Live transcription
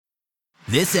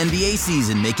This NBA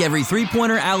season, make every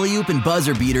three-pointer, alley-oop, and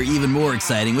buzzer beater even more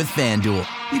exciting with FanDuel.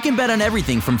 You can bet on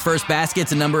everything from first basket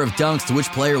to number of dunks to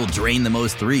which player will drain the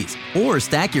most threes. Or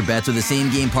stack your bets with a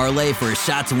same-game parlay for a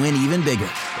shot to win even bigger.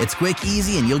 It's quick,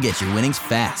 easy, and you'll get your winnings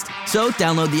fast. So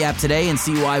download the app today and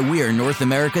see why we're North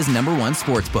America's #1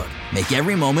 sportsbook. Make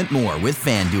every moment more with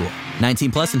FanDuel.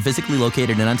 19 plus and physically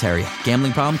located in Ontario.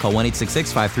 Gambling problem? Call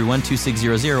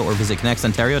 1-866-531-2600 or visit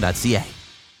connectsontario.ca.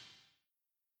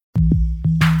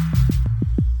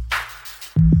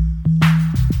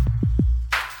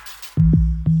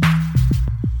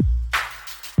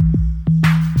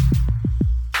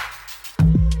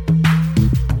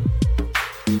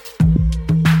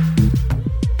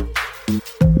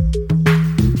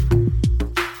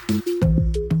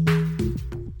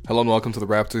 Hello and welcome to the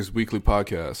Raptors Weekly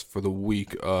Podcast for the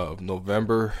week of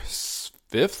November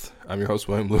 5th. I'm your host,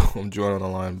 William Liu. I'm joined on the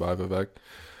line by Vivek.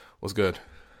 What's good?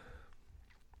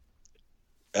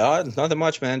 Nothing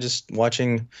much, man. Just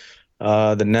watching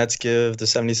the Nets give the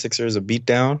 76ers a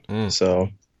beatdown. So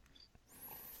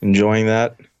enjoying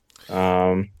that.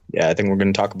 I think we're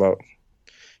going to talk about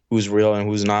who's real and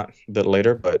who's not a bit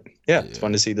later. But yeah, it's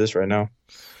fun to see this right now.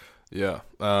 Yeah.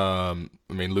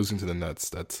 Losing to the Nets,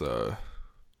 that's...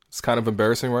 It's kind of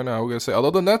embarrassing right now, we're going to say.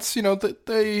 Although the Nets,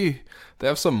 they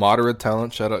have some moderate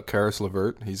talent. Shout out Karis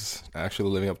LeVert. He's actually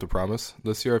living up to promise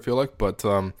this year, I feel like. But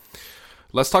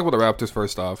let's talk about the Raptors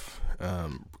first off.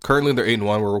 Currently, they're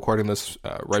 8-1. We're recording this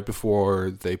right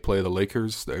before they play the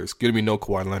Lakers. There's going to be no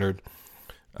Kawhi Leonard.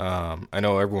 I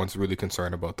know everyone's really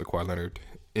concerned about the Kawhi Leonard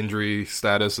injury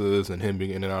statuses and him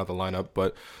being in and out of the lineup.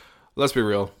 But let's be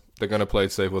real. They're going to play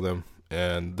it safe with him.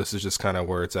 And this is just kind of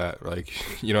where it's at. Like,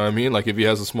 you know what I mean? Like, if he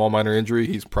has a small minor injury,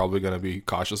 he's probably going to be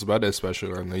cautious about it,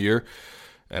 especially early in the year.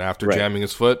 And after jamming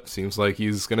his foot, seems like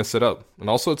he's going to sit up. And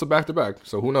also, it's a back-to-back.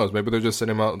 So who knows? Maybe they're just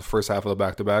sitting him out in the first half of the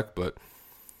back-to-back. But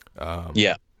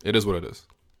it is what it is.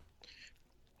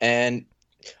 And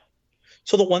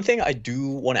so the one thing I do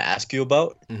want to ask you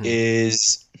about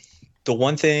is the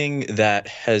one thing that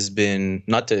has been,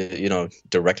 not to,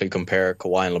 directly compare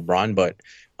Kawhi and LeBron, but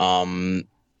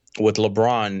with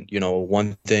LeBron,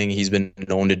 one thing he's been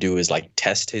known to do is like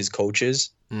test his coaches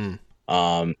and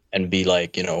be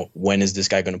like, when is this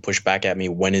guy going to push back at me?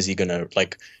 When is he going to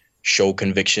like show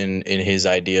conviction in his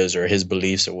ideas or his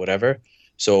beliefs or whatever?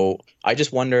 So I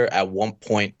just wonder, at one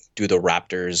point, do the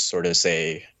Raptors sort of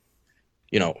say,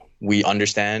 we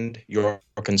understand your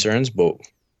concerns, but,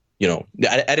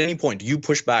 at any point, do you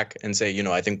push back and say,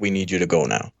 I think we need you to go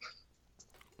now?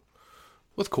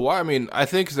 With Kawhi, I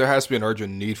think there has to be an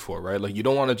urgent need for it, right? Like, you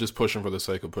don't want to just push him for the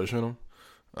sake of pushing him.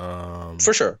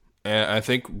 For sure. And I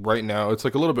think right now it's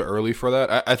like a little bit early for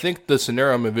that. I think the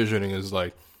scenario I'm envisioning is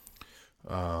like,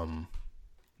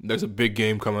 there's a big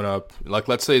game coming up. Like,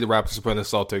 let's say the Raptors are playing the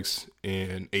Celtics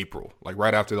in April. Like,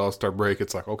 right after the All-Star break,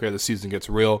 it's like, okay, the season gets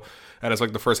real. And it's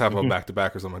like the first half of a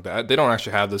back-to-back or something like that. They don't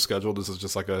actually have this schedule. This is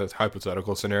just like a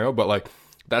hypothetical scenario. But, like,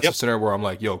 that's a scenario where I'm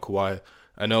like, yo, Kawhi,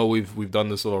 I know we've done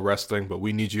this little rest thing, but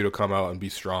we need you to come out and be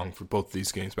strong for both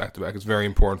these games back-to-back. It's very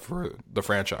important for the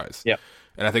franchise. Yeah.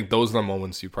 And I think those are the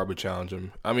moments you probably challenge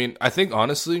him. I think,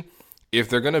 honestly, if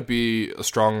they're going to be a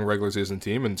strong regular season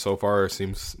team, and so far it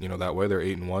seems, that way, they're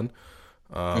 8-1,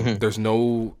 there's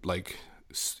no, like,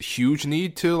 huge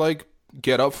need to, like,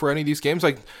 get up for any of these games.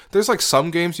 Like, there's, like,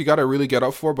 some games you got to really get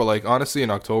up for, but, like, honestly,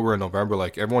 in October and November,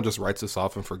 like, everyone just writes this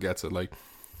off and forgets it. Like,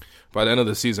 by the end of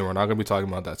the season, we're not going to be talking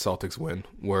about that Celtics win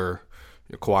where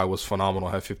Kawhi was phenomenal,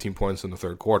 had 15 points in the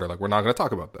third quarter. Like, we're not going to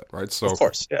talk about that, right? So, of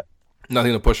course, yeah.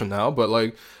 Nothing to push him now, but,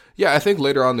 like, yeah, I think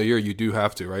later on in the year you do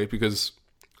have to, right? Because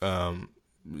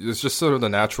it's just sort of the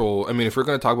natural. If we're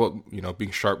going to talk about,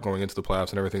 being sharp going into the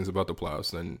playoffs and everything's about the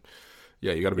playoffs, then,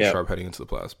 yeah, you got to be sharp heading into the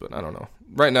playoffs. But I don't know.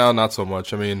 Right now, not so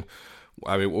much.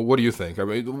 What do you think?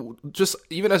 Just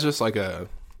even as just like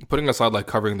putting aside like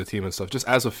covering the team and stuff, just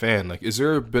as a fan, like, is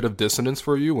there a bit of dissonance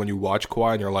for you when you watch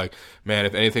Kawhi and you're like, man,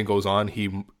 if anything goes wrong,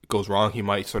 he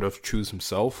might sort of choose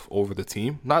himself over the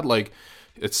team? Not like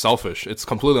it's selfish, it's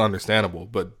completely understandable,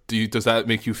 but does that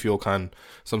make you feel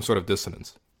some sort of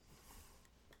dissonance?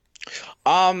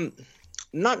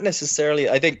 Not necessarily.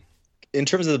 I think in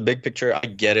terms of the big picture, I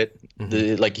get it.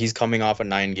 Like, he's coming off of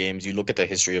 9 games. You look at the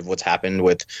history of what's happened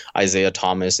with Isaiah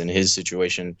Thomas and his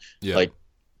situation. Yeah. Like,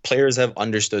 players have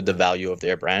understood the value of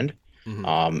their brand,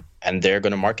 and they're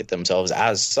going to market themselves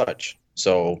as such.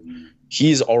 So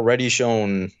he's already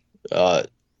shown,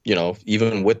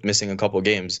 even with missing a couple of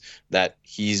games, that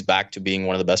he's back to being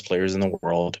one of the best players in the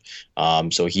world.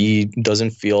 So he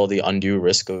doesn't feel the undue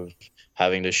risk of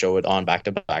having to show it on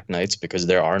back-to-back nights because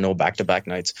there are no back-to-back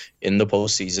nights in the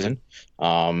postseason.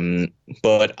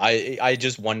 But I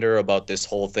just wonder about this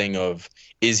whole thing of,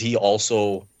 is he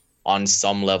also on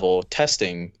some level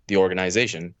testing the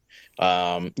organization?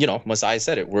 Masai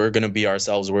said it. We're going to be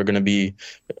ourselves. We're going to be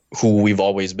who we've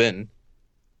always been.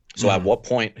 So at what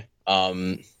point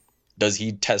does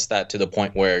he test that to the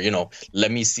point where,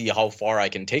 let me see how far I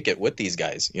can take it with these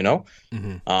guys,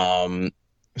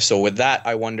 So with that,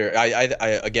 I wonder,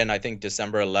 I think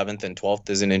December 11th and 12th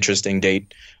is an interesting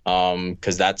date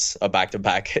because that's a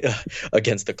back-to-back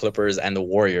against the Clippers and the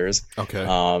Warriors. Okay.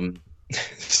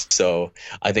 So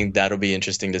I think that'll be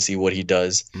interesting to see what he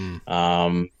does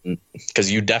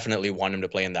because you definitely want him to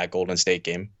play in that Golden State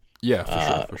game.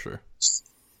 Yeah, for sure.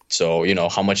 So,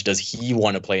 how much does he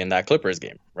want to play in that Clippers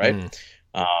game, right?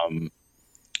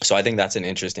 So I think that's an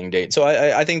interesting date. So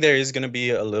I think there is going to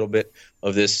be a little bit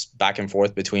of this back and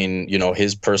forth between,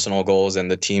 his personal goals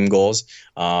and the team goals.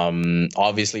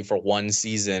 Obviously, for one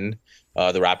season,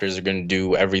 the Raptors are going to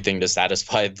do everything to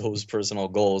satisfy those personal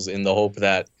goals in the hope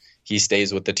that he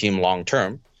stays with the team long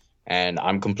term. And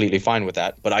I'm completely fine with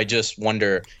that. But I just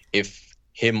wonder if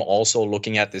him also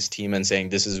looking at this team and saying,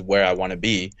 this is where I want to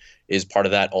be, is part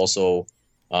of that also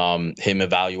him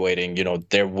evaluating,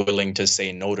 they're willing to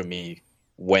say no to me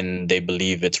when they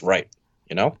believe it's right,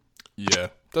 Yeah,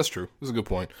 that's true. That's a good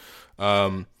point.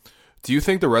 Do you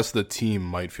think the rest of the team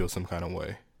might feel some kind of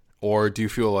way? Or do you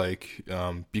feel like,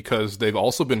 because they've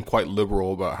also been quite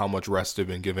liberal about how much rest they've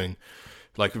been giving,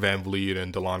 like Van Vliet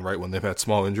and DeLon Wright when they've had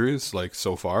small injuries, like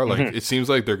so far, like it seems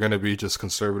like they're going to be just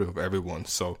conservative of everyone.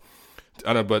 So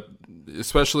I don't know, but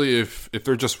especially if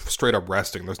they're just straight up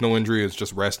resting, there's no injury, it's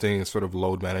just resting, it's sort of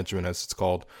load management as it's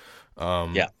called.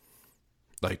 Yeah.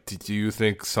 Like, do you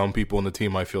think some people in the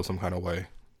team might feel some kind of way?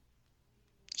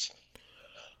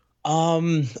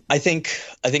 I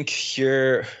think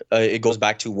here it goes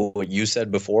back to what you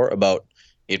said before about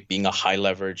it being a high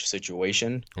leverage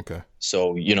situation. Okay.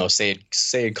 So, say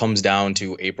it comes down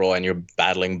to April and you're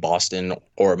battling Boston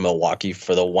or Milwaukee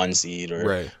for the 1 seed or,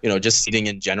 right. Just seeding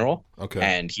in general. Okay.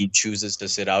 And he chooses to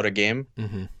sit out a game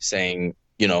saying,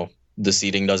 the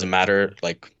seeding doesn't matter.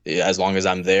 Like, as long as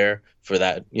I'm there for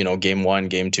that, game 1,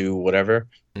 game 2, whatever,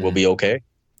 we'll be okay.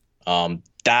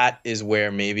 That is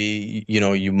where maybe,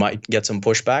 you might get some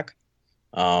pushback.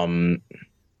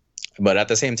 But at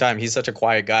the same time, he's such a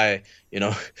quiet guy,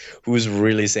 who's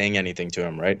really saying anything to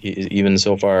him, right? Even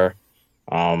so far,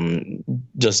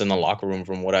 just in the locker room,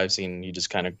 from what I've seen, he just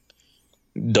kind of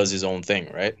does his own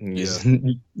thing, right? And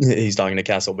he's talking to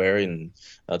Castleberry, and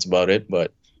that's about it.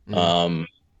 But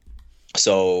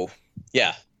so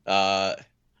yeah,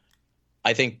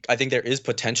 I think there is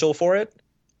potential for it.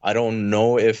 I don't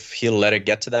know if he'll let it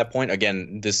get to that point.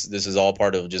 Again, this is all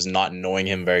part of just not knowing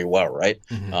him very well, right?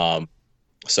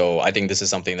 So I think this is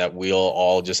something that we'll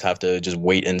all just have to just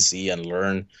wait and see and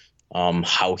learn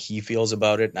how he feels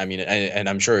about it. I mean, and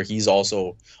I'm sure he's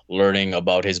also learning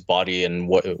about his body and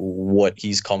what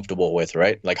he's comfortable with,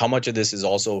 right? Like, how much of this is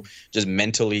also just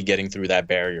mentally getting through that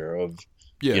barrier of,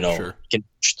 sure, I can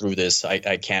push through this,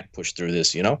 I can't push through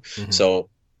this, So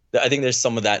I think there's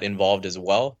some of that involved as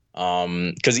well.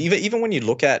 Because even when you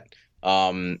look at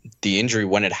the injury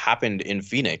when it happened in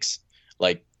Phoenix,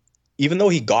 like, even though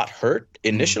he got hurt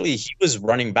initially, he was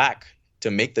running back to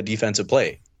make the defensive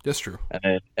play. That's true.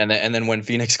 And then when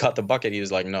Phoenix got the bucket, he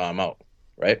was like, "No, I'm out."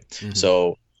 Right.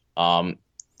 So,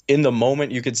 in the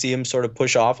moment, you could see him sort of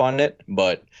push off on it,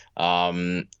 but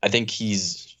I think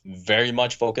he's very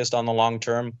much focused on the long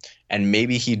term, and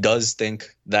maybe he does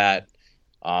think that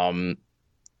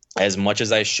as much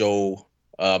as I show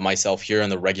myself here in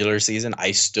the regular season,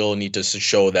 I still need to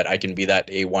show that I can be that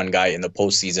A1 guy in the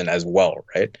postseason as well,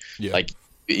 right? Yeah. Like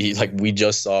we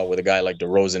just saw with a guy like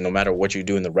DeRozan, no matter what you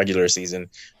do in the regular season,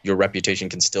 your reputation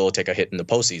can still take a hit in the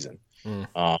postseason.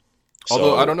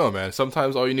 Although, I don't know, man.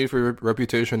 Sometimes all you need for your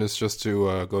reputation is just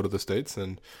to go to the States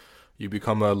and you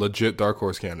become a legit dark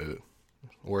horse candidate.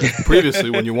 Whereas previously,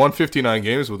 when you won 59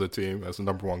 games with a team as the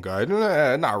number one guy,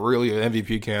 not really an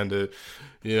MVP candidate.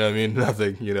 You know what I mean?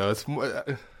 Nothing. It's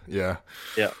yeah.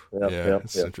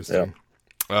 It's interesting.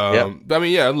 I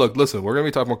mean, look, listen, we're gonna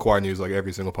be talking about Kawhi news like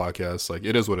every single podcast. Like,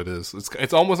 it is what it is.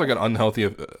 It's almost like an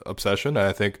unhealthy obsession. And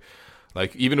I think,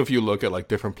 like, even if you look at like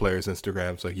different players'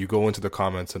 Instagrams, like, you go into the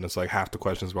comments and it's like half the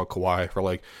questions about Kawhi for,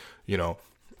 like,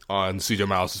 on CJ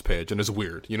Miles' page, and it's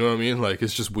weird. You know what I mean? Like,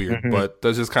 it's just weird. But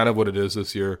that's just kind of what it is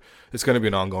this year. It's going to be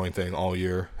an ongoing thing all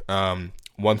year.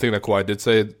 One thing that Kawhi did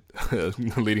say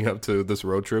leading up to this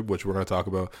road trip, which we're going to talk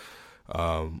about,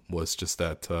 was just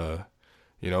that,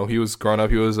 he was growing up,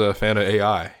 he was a fan of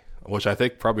AI, which I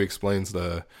think probably explains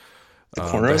the The the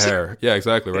cornrows. hair. Yeah,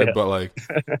 exactly, right? Yeah. But like,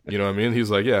 you know what I mean? He's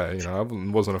like, yeah, I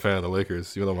wasn't a fan of the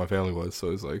Lakers, even though my family was.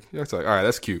 So it's like, yeah, it's like, all right,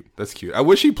 that's cute. That's cute. I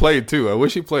wish he played too. I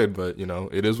wish he played, but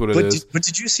it is what it is. But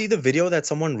did you see the video that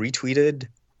someone retweeted?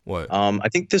 What? I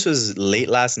think this was late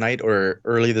last night or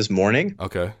early this morning.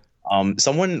 Okay.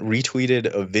 Someone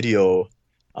retweeted a video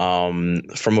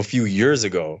from a few years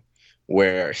ago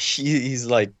where he's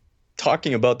like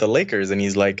talking about the Lakers, and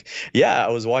he's like, yeah, I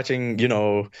was watching,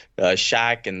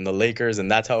 Shaq and the Lakers, and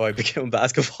that's how I became a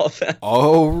basketball fan.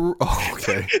 Oh,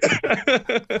 okay.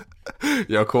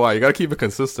 Yo, Kawhi, you gotta keep it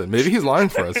consistent. Maybe he's lying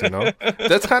for us,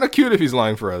 That's kind of cute if he's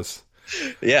lying for us.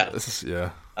 Yeah.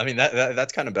 Yeah. I mean,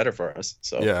 that's kind of better for us.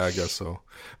 So yeah, I guess so.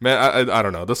 Man, I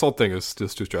don't know. This whole thing is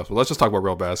just too stressful. Let's just talk about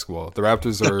real basketball. The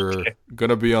Raptors are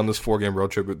gonna be on this 4-game road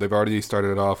trip. They've already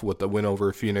started it off with the win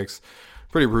over Phoenix.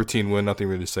 Pretty routine win. Nothing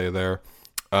really to say there.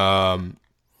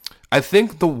 I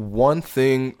think the one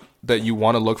thing that you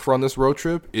want to look for on this road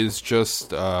trip is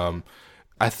just, I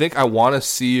think I want to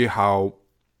see how,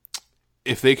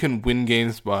 if they can win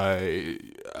games by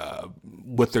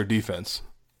with their defense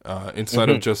instead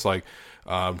of just like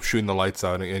shooting the lights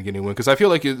out and getting a win. Because I feel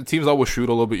like teams always shoot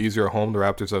a little bit easier at home. The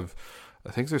Raptors have, I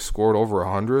think they've scored over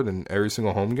 100 in every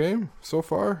single home game so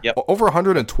far. Yep. Over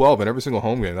 112 in every single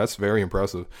home game. That's very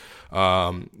impressive.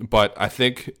 But I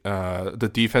think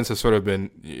the defense has sort of been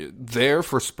there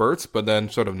for spurts, but then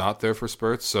sort of not there for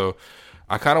spurts. So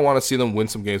I kind of want to see them win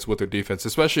some games with their defense,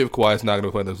 especially if Kawhi is not going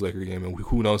to play in this Laker game, and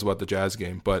who knows about the Jazz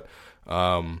game. But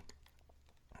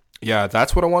yeah,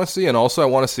 that's what I want to see. And also I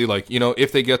want to see, like,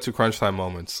 if they get to crunch time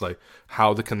moments, like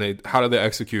how do they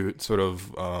execute sort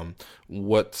of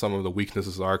what some of the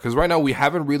weaknesses are? Because right now we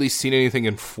haven't really seen anything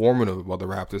informative about the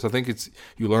Raptors. I think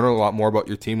you learn a lot more about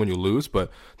your team when you lose,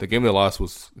 but the game they lost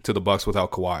was to the Bucks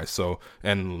without Kawhi, so,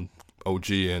 and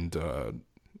OG and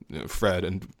Fred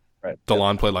and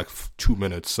DeLon played like 2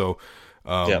 minutes. So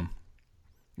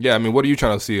yeah, I mean, what are you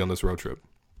trying to see on this road trip?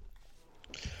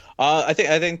 I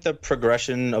think the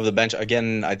progression of the bench,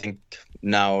 again, I think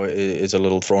now is a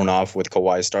little thrown off with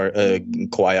Kawhi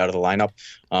out of the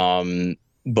lineup.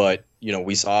 But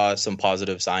we saw some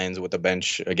positive signs with the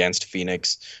bench against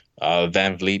Phoenix.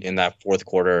 Van Vliet in that fourth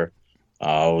quarter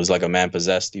was like a man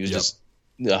possessed. He was just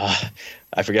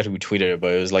I forget who tweeted it,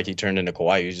 but it was like he turned into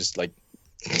Kawhi. He was just like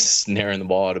snaring the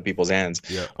ball out of people's hands.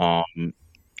 Yeah.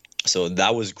 So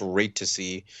that was great to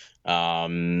see.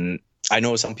 I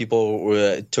know some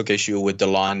people took issue with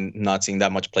DeLon not seeing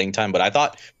that much playing time, but I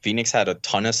thought Phoenix had a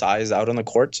ton of size out on the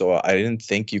court, so I didn't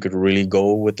think you could really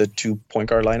go with the 2-point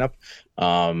guard lineup.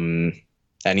 And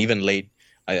even late,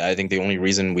 I think the only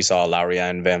reason we saw Lowry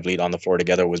and Van Vliet on the floor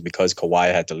together was because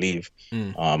Kawhi had to leave,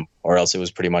 or else it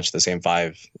was pretty much the same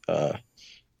five that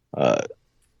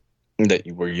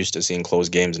we're used to seeing close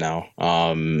games now.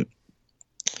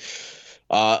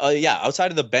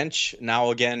 Outside of the bench,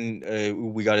 now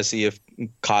again, we got to see if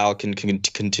Kyle can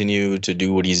continue to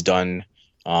do what he's done.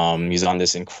 He's on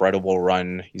this incredible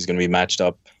run. He's going to be matched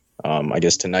up, I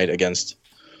guess, tonight against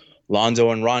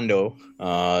Lonzo and Rondo.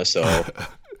 So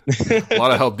a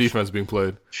lot of help defense being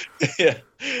played. Yeah.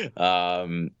 But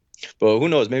who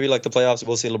knows? Maybe like the playoffs,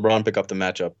 we'll see LeBron pick up the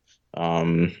matchup.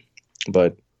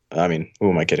 But I mean, who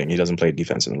am I kidding? He doesn't play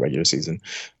defense in the regular season.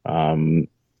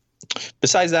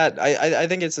 Besides that, I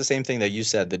think it's the same thing that you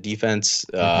said, the defense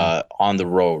on the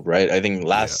road, right? I think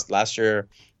last year,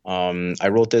 I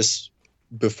wrote this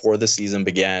before the season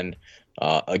began,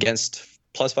 against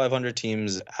plus 500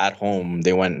 teams at home,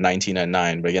 they went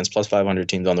 19-9, but against plus 500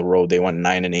 teams on the road, they went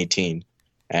 9-18.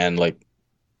 And like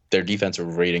their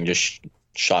defensive rating just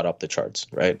shot up the charts,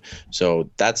 right? So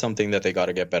that's something that they got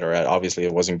to get better at. Obviously,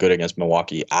 it wasn't good against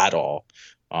Milwaukee at all.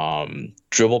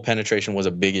 Dribble penetration was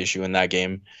a big issue in that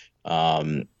game.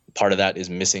 Part of that is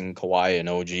missing Kawhi and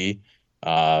OG.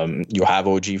 You have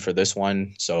OG for this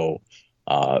one. So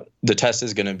the test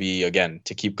is going to be, again,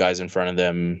 to keep guys in front of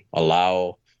them,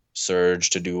 allow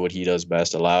Serge to do what he does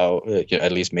best, allow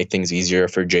at least make things easier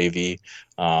for JV,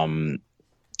 and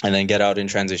then get out in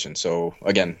transition. So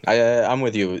again, I'm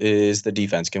with you. Is the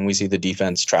defense? Can we see the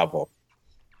defense travel?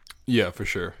 Yeah, for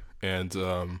sure. And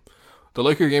the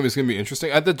Laker game is going to be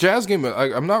interesting. At the Jazz game,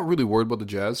 I'm not really worried about the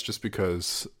Jazz just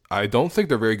because I don't think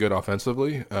they're very good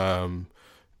offensively. And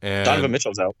Donovan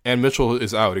Mitchell's out. And Mitchell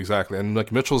is out, exactly. And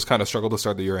like Mitchell's kind of struggled to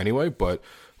start the year anyway, but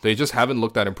they just haven't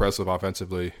looked that impressive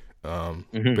offensively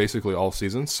basically all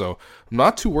season. So I'm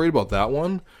not too worried about that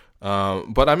one.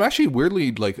 But I'm actually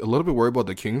weirdly like a little bit worried about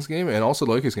the Kings game and also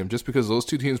the Lakers game just because those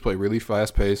two teams play really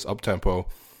fast-paced, up-tempo.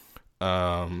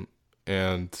 And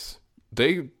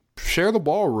they share the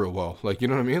ball real well. Like, you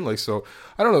know what I mean? Like, so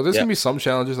I don't know. There's gonna be some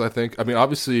challenges. I think. I mean,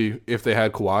 obviously, if they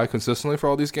had Kawhi consistently for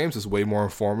all these games, it's way more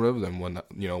informative than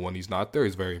when he's not there.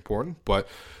 He's very important. But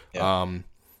I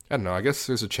don't know. I guess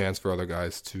there's a chance for other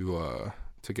guys to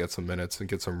get some minutes and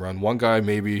get some run. One guy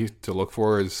maybe to look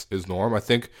for is Norm. I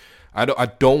think. I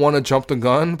don't want to jump the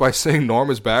gun by saying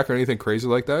Norm is back or anything crazy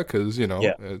like that, because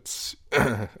it's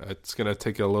it's gonna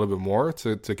take a little bit more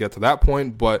to get to that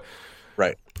point. But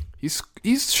right, he's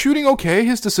shooting okay.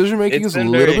 His decision making is a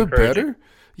little bit better.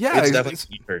 Yeah, it's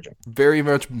definitely encouraging. Very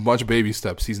much baby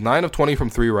steps. He's 9 of 20 from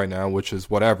 3 right now, which is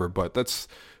whatever, but that's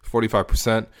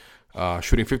 45%.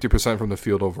 Shooting 50% from the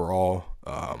field overall.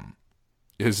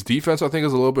 His defense, I think,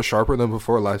 is a little bit sharper than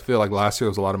before. I feel like last year there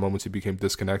was a lot of moments he became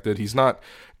disconnected. He's not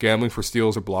gambling for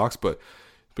steals or blocks, but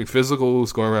being physical,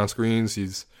 he's going around screens.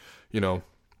 He's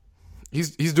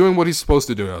doing what he's supposed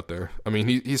to do out there. I mean,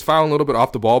 he's fouling a little bit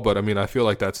off the ball, but I mean, I feel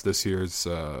like that's this year's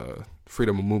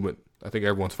freedom of movement. I think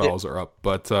everyone's fouls are up,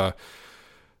 but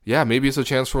maybe it's a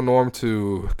chance for Norm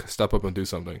to step up and do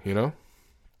something.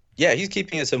 Yeah, he's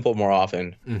keeping it simple more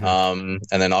often, and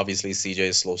then obviously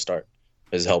CJ's slow start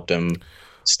has helped him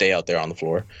stay out there on the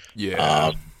floor.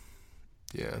 Yeah.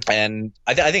 And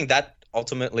I think that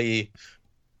ultimately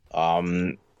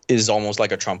is almost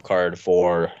like a trump card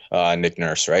for Nick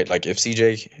Nurse, right? Like if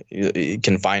CJ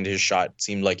can find his shot,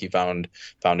 seemed like he found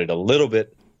it a little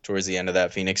bit towards the end of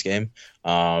that Phoenix game.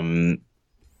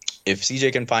 If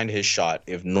CJ can find his shot,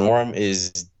 if Norm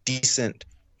is decent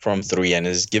from 3 and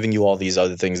is giving you all these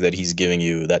other things that he's giving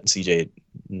you that CJ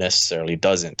necessarily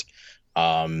doesn't,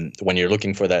 when you're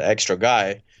looking for that extra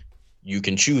guy, you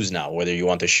can choose now whether you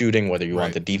want the shooting, whether you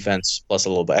want the defense, plus a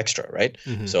little bit extra, right?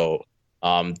 So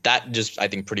that just, I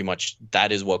think pretty much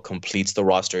that is what completes the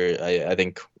roster. I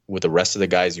think with the rest of the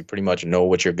guys, you pretty much know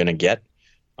what you're going to get.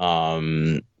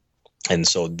 And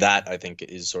so that, I think,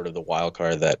 is sort of the wild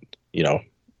card that,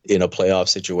 in a playoff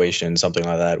situation, something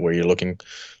like that, where you're looking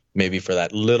maybe for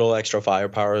that little extra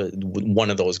firepower, one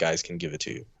of those guys can give it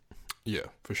to you. Yeah,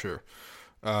 for sure.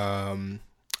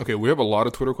 Okay, we have a lot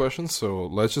of Twitter questions, so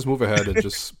let's just move ahead and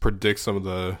just predict some of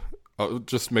the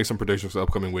just make some predictions for the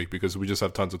upcoming week, because we just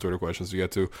have tons of Twitter questions to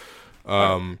get to.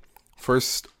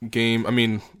 First game, I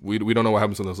mean, we don't know what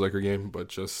happens in this Laker game, but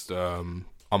just on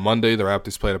Monday, the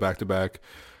Raptors played a back-to-back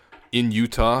in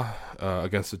Utah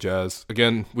against the Jazz.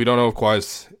 Again, we don't know if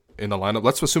Kawhi's in the lineup.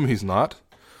 Let's assume he's not.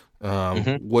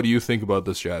 What do you think about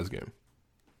this Jazz game?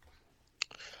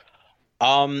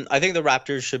 I think the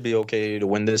Raptors should be okay to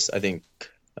win this. I think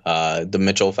the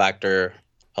Mitchell factor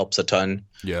helps a ton.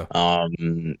 Yeah.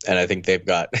 And I think they've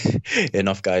got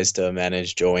enough guys to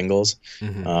manage Joe Ingles.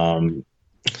 And,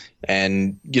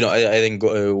 I think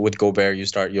with Gobert, you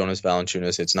start Jonas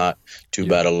Valanciunas. It's not too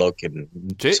bad a look. And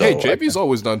JB's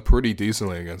always done pretty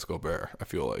decently against Gobert, I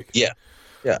feel like. Yeah.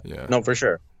 No, for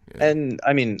sure. Yeah. And,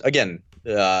 I mean, again,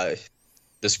 the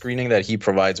screening that he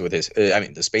provides with his,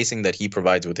 the spacing that he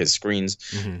provides with his screens,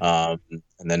 and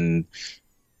then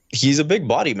he's a big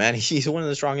body, man. He's one of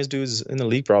the strongest dudes in the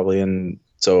league, probably, and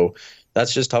so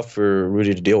that's just tough for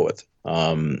Rudy to deal with.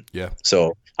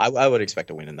 So I would expect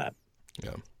a win in that.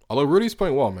 Yeah, although Rudy's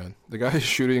playing well, man. The guy is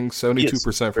shooting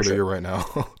 72% for the year right now,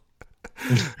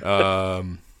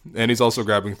 and he's also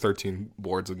grabbing 13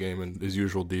 boards a game in his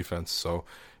usual defense. So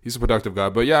he's a productive guy.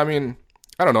 But yeah, I mean,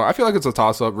 I don't know. I feel like it's a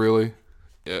toss-up, really.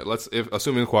 Yeah,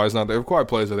 assuming Kawhi's not there. If Kawhi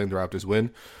plays, I think the Raptors win.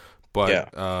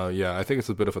 But I think it's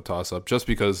a bit of a toss-up, just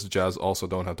because the Jazz also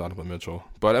don't have Donovan Mitchell.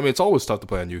 But I mean, it's always tough to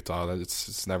play in Utah.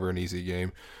 It's never an easy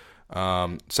game.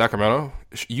 Sacramento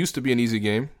used to be an easy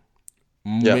game,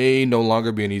 may no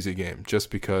longer be an easy game, just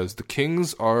because the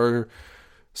Kings are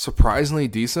surprisingly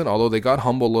decent, although they got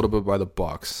humbled a little bit by the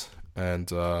Bucks. And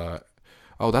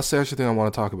that's the actual thing I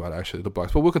want to talk about, actually, the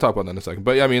Bucks. But we can talk about that in a second.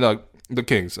 But yeah, I mean, the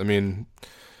Kings. I mean,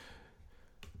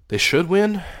 they should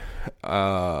win,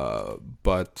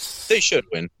 but they should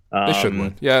win. They should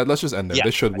win. Yeah, let's just end there.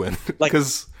 They should win,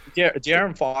 because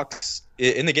De'Aaron Fox,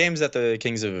 in the games that the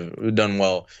Kings have done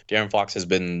well, De'Aaron Fox has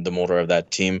been the motor of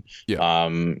that team.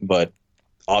 But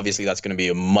obviously that's going to be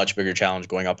a much bigger challenge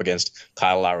going up against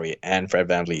Kyle Lowry and Fred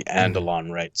VanVleet and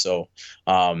DeLon Wright. So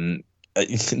the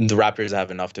Raptors have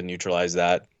enough to neutralize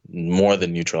that, more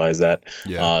than neutralize that.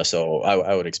 So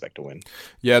I would expect to win.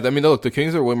 Yeah, I mean, look, the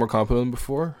Kings are way more confident than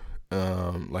before.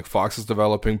 Like Fox is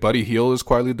developing. Buddy Hield is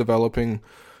quietly developing.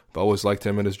 I've always liked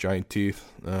him and his giant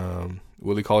teeth.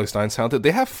 Willie Cauley-Stein's talented.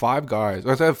 They have 4 guys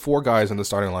in the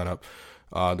starting lineup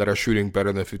that are shooting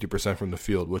better than 50% from the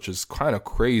field, which is kind of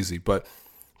crazy. But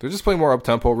they're just playing more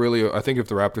up-tempo, really. I think if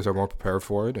the Raptors are more prepared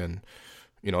for it and,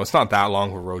 it's not that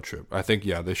long of a road trip. I think,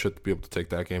 yeah, they should be able to take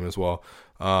that game as well.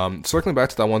 Circling back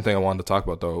to that one thing I wanted to talk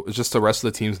about, though, is just the rest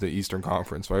of the teams in the Eastern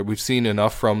Conference, right? We've seen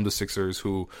enough from the Sixers,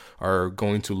 who are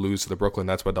going to lose to the Brooklyn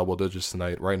Nets by double digits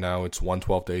tonight. Right now, it's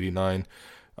 112-89.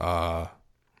 The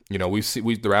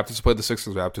Raptors played the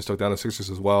Sixers. The Raptors took down the Sixers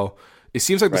as well. It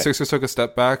seems like the Sixers took a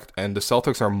step back, and the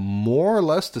Celtics are more or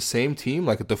less the same team,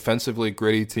 like a defensively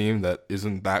gritty team that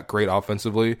isn't that great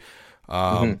offensively.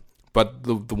 But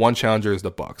the one challenger is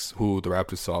the Bucks, who the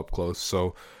Raptors saw up close.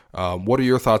 So what are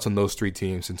your thoughts on those three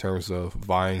teams in terms of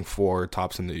vying for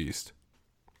tops in the East?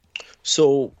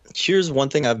 So here's one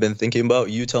thing I've been thinking about.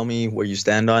 You tell me where you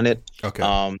stand on it.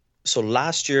 Okay. So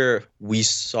last year we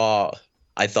saw,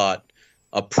 I thought,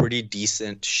 a pretty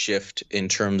decent shift in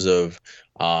terms of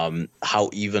how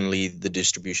evenly the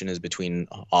distribution is between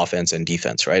offense and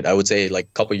defense, right? I would say like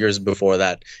a couple years before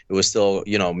that, it was still,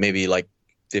 maybe like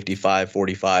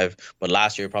 55-45, but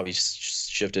last year it probably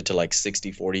shifted to like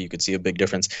 60-40. You could see a big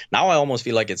difference. Now I almost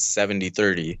feel like it's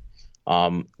 70-30,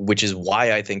 which is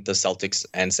why I think the Celtics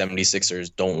and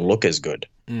 76ers don't look as good.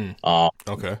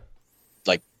 Okay.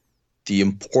 Like the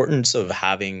importance of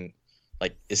having,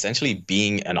 like, essentially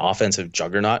being an offensive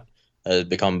juggernaut has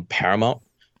become paramount.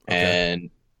 Okay. And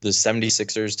the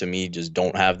 76ers, to me, just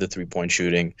don't have the three-point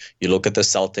shooting. You look at the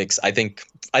Celtics, I think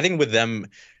with them,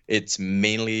 it's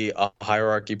mainly a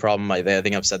hierarchy problem. I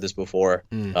think I've said this before.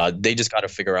 They just got to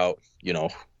figure out,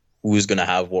 who's going to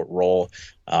have what role,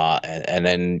 and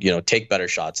then, take better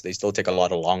shots. They still take a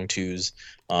lot of long twos.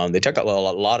 They take a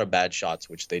lot of bad shots,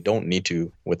 which they don't need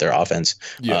to with their offense.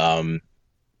 Yeah.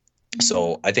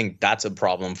 So I think that's a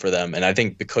problem for them. And I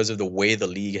think because of the way the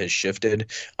league has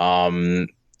shifted, and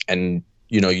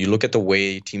you look at the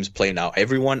way teams play now,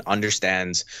 everyone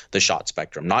understands the shot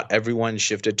spectrum. Not everyone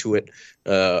shifted to it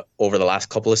over the last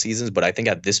couple of seasons, but I think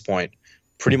at this point,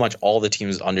 pretty much all the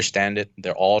teams understand it.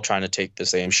 They're all trying to take the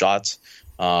same shots.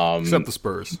 Except the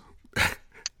Spurs.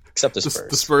 Except the Spurs.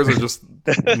 The Spurs are just,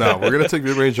 no, we're going to take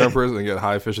mid-range jumpers and get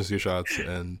high-efficiency shots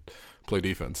and play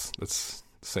defense. It's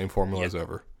the same formula as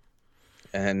ever.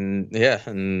 And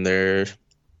they're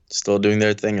still doing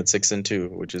their thing at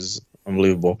 6-2, which is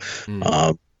unbelievable.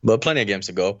 But plenty of games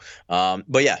to go.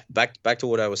 But yeah, back to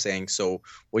what I was saying. So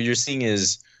what you're seeing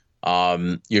is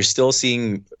you're still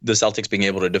seeing the Celtics being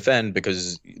able to defend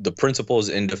because the principles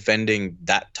in defending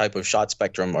that type of shot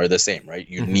spectrum are the same, right?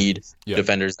 You need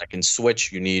defenders that can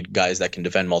switch. You need guys that can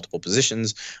defend multiple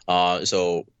positions.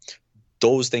 So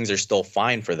those things are still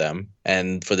fine for them,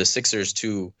 and for the Sixers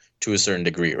too, to a certain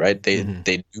degree, right? They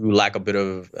do lack a bit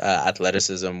of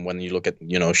athleticism when you look at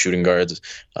shooting guards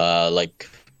like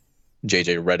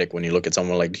JJ Redick. When you look at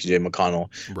someone like DJ McConnell,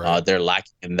 right. They're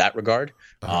lacking in that regard.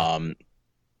 What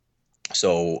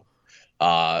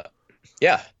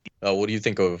do you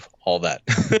think of all that?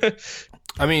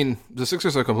 I mean, the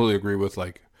Sixers I completely agree with.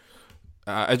 Like,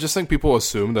 I just think people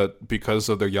assume that because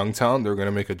of their young talent, they're going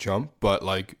to make a jump, but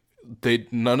like.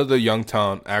 None of the young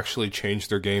talent actually changed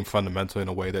their game fundamentally in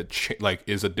a way that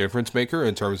is a difference maker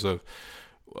in terms of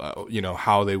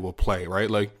how they will play, right?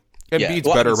 Like Embiid's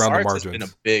better around the margins. Has been a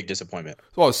big disappointment.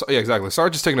 Well, yeah, exactly.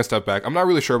 Sarge is taking a step back. I'm not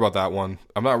really sure about that one.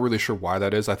 I'm not really sure why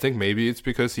that is. I think maybe it's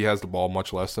because he has the ball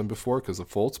much less than before because of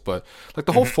Fultz, but like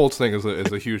the whole Fultz thing is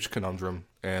a huge conundrum,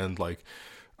 and like.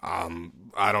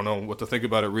 I don't know what to think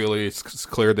about it, really. It's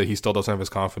clear that he still doesn't have his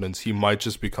confidence. He might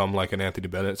just become like an Anthony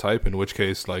Bennett type, in which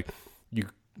case, like, you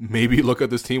maybe look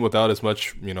at this team without as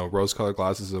much, rose-colored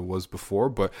glasses as it was before.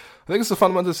 But I think it's the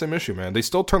fundamental same issue, man. They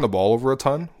still turn the ball over a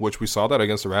ton, which we saw that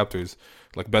against the Raptors.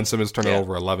 Like, Ben Simmons turned it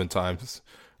over 11 times.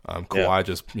 Kawhi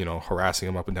just, harassing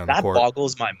him up and down the court. That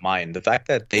boggles my mind. The fact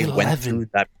that they went through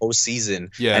that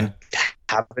postseason and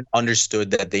haven't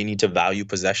understood that they need to value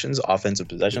possessions, offensive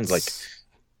possessions,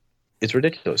 it's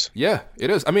ridiculous. Yeah, it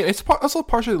is. I mean, it's also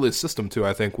partially the system too.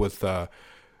 I think with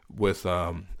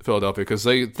Philadelphia, because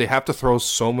they have to throw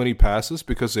so many passes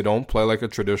because they don't play like a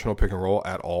traditional pick and roll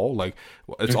at all. Like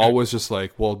it's always just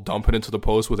like, well, dump it into the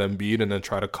post with Embiid and then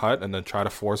try to cut and then try to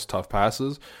force tough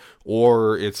passes,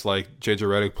 or it's like JJ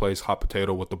Redick plays hot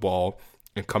potato with the ball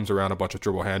and comes around a bunch of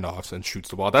dribble handoffs and shoots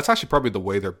the ball. That's actually probably the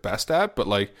way they're best at. But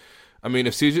like, I mean,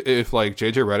 if like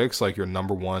JJ Redick's like your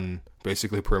number one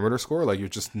basically perimeter scorer, like you're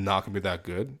just not gonna be that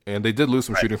good. And they did lose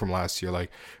some shooting from last year.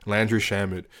 Like Landry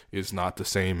Shamet is not the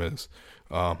same as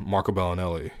Marco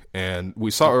Bellinelli, and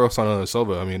we saw Earl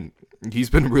Silva. I mean, he's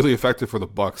been really effective for the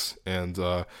Bucks, and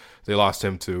they lost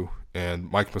him too.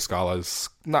 And Mike Muscala is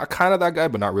not kind of that guy,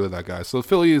 but not really that guy. So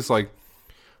Philly is like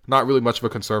not really much of a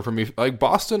concern for me. Like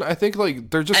Boston, I think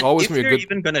like they're just always going to be a good. If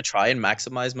you're even going to try and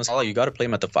maximize Muscala, you got to play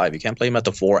him at the 5. You can't play him at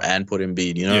the 4 and put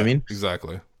Embiid. You know what I mean?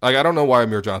 Exactly. Like, I don't know why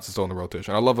Amir Johnson's still in the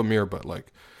rotation. I love Amir, but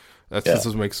like, it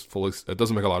doesn't make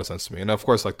a lot of sense to me. And of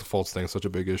course, like the Fultz thing is such a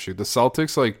big issue. The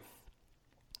Celtics, like,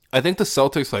 I think the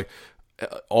Celtics, like,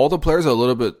 all the players are a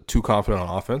little bit too confident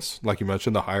on offense. Like you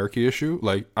mentioned, the hierarchy issue.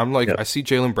 Like, I'm like, I see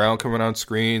Jaylen Brown coming on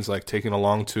screens, like taking a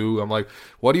long two. I'm like,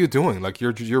 what are you doing? Like,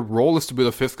 your role is to be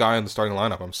the fifth guy in the starting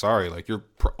lineup. I'm sorry, like, you're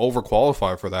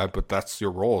overqualified for that, but that's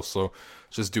your role. So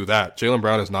just do that. Jaylen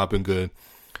Brown has not been good.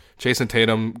 Jason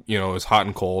Tatum, is hot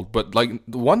and cold. But like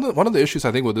one of the issues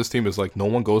I think with this team is like no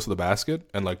one goes to the basket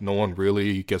and like no one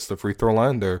really gets the free throw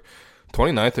line. They're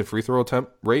 29th in free throw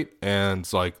attempt rate,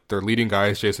 and like their leading guy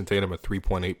is Jason Tatum at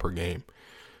 3.8 per game.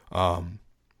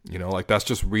 Like that's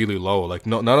just really low. Like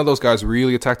none of those guys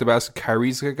really attack the basket.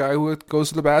 Kyrie's a guy who goes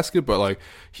to the basket, but like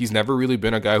he's never really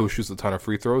been a guy who shoots a ton of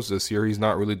free throws. This year he's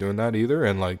not really doing that either.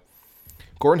 And like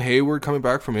Gordon Hayward coming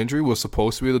back from injury was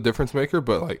supposed to be the difference maker,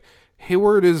 but like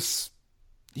Hayward he's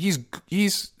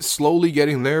slowly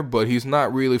getting there, but he's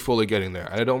not really fully getting there.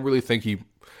 I don't really think he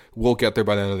will get there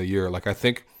by the end of the year. Like I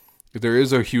think there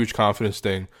is a huge confidence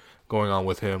thing going on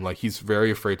with him. Like he's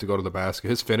very afraid to go to the basket.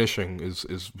 His finishing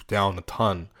is down a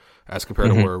ton as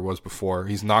compared to where it was before.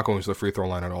 He's not going to the free throw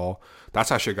line at all.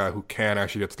 That's actually a guy who can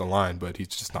actually get to the line, but he's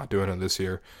just not doing it this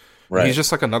year. Right. He's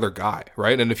just like another guy,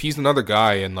 right? And if he's another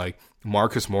guy and like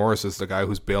Marcus Morris is the guy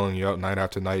who's bailing you out night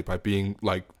after night by being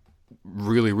like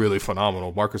really, really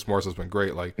phenomenal. Marcus Morris has been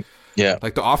great. Like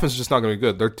the offense is just not going to be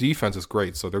good. Their defense is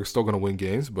great, so they're still going to win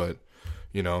games, but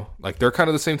like they're kind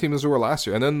of the same team as they were last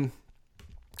year. And then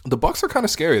the Bucks are kind of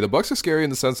scary. The Bucks are scary in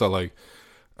the sense that like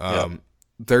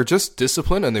they're just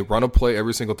disciplined and they run a play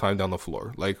every single time down the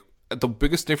floor. Like the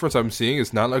biggest difference I'm seeing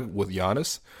is not like with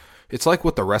Giannis. It's like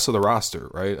with the rest of the roster,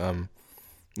 right?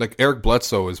 Like Eric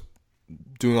Bledsoe is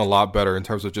doing a lot better in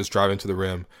terms of just driving to the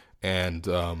rim and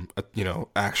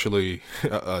actually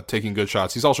taking good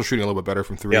shots. He's also shooting a little bit better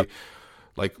from three. Yep.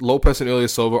 Like Lopez and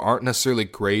Ilyasova aren't necessarily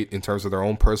great in terms of their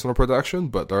own personal production,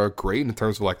 but they're great in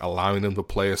terms of like allowing them to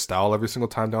play a style every single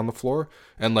time down the floor,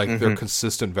 and like they're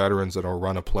consistent veterans that will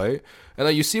run a play. And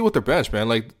like you see with their bench, man,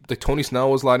 like the Tony Snell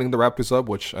was lighting the Raptors up,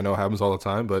 which I know happens all the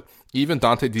time, but even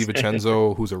Dante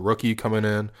DiVincenzo, who's a rookie coming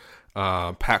in,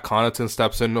 Pat Connaughton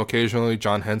steps in occasionally,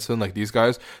 John Henson, like these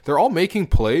guys, they're all making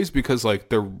plays because like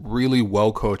they're really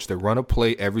well coached. They run a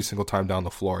play every single time down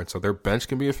the floor, and so their bench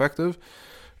can be effective.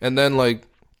 And then, like,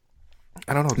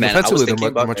 I don't know. Man, defensively,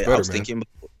 they're much better, I was thinking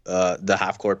about the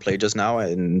half-court play just now,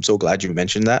 and I'm so glad you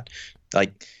mentioned that.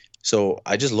 Like, so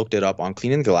I just looked it up on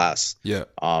Clean and Glass. Yeah.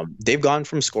 They've gone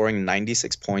from scoring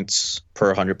 96 points per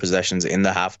 100 possessions in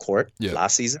the half-court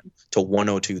last season to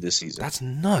 102 this season. That's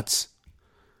nuts.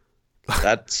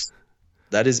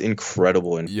 That is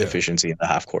incredible in efficiency in the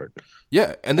half-court.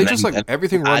 Yeah, and they just, like,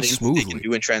 everything runs smoothly. They can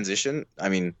do in transition. I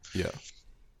mean,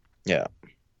 yeah.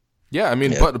 Yeah, I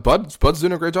mean, Bud's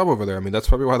doing a great job over there. I mean, that's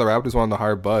probably why the Raptors wanted to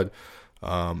hire Bud.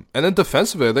 And then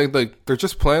defensively, I think like they're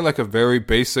just playing like a very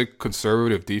basic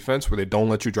conservative defense where they don't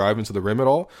let you drive into the rim at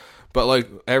all. But like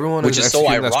everyone is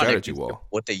executing that strategy well.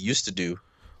 What they used to do.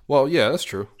 Well, yeah, that's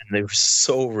true. And they were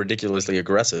so ridiculously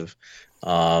aggressive.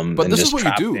 But this is what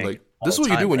you do. Like this is what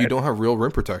you do when you don't have real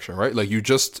rim protection, right? Like you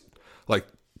just like.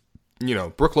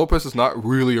 Brook Lopez is not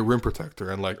really a rim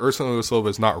protector, and like Ersan Ilyasova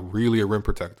is not really a rim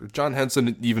protector. John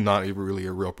Henson not even really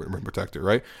a real rim protector,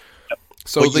 right? Yep.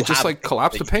 So they just like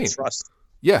collapse the paint.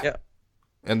 Yeah,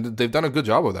 and they've done a good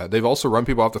job of that. They've also run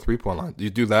people off the 3-point line.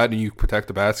 You do that and you protect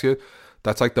the basket.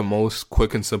 That's like the most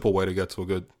quick and simple way to get to a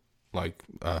good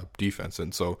defense.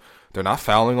 And so they're not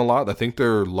fouling a lot. I think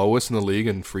they're lowest in the league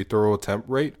in free throw attempt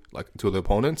rate, like to the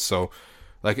opponents. So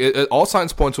like it all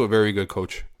signs point to a very good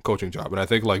coaching job, and I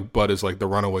think like Bud is like the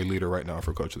runaway leader right now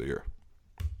for Coach of the Year.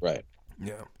 Right.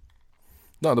 Yeah.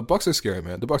 No, the Bucks are scary,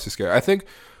 man. The Bucks are scary. I think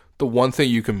the one thing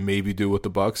you can maybe do with the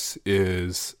Bucks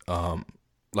is I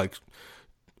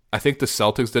think the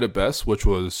Celtics did it best, which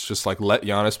was just like let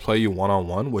Giannis play you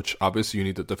one-on-one, which obviously you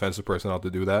need the defensive personnel to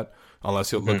do that,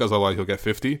 because otherwise he'll get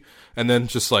 50, and then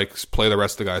just like play the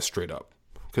rest of the guys straight up,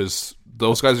 because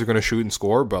those guys are going to shoot and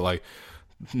score, but like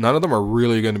none of them are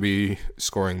really going to be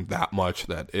scoring that much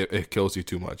that it kills you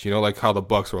too much. Like how the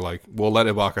Bucks were like, we'll let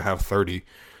Ibaka have 30,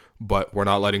 but we're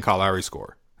not letting Kyle Lowry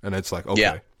score. And it's like, okay.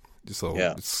 Yeah. So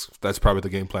that's probably the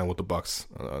game plan with the Bucks.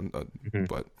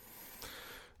 But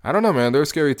I don't know, man. They're a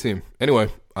scary team. Anyway,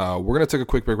 we're going to take a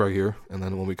quick break right here. And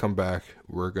then when we come back,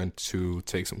 we're going to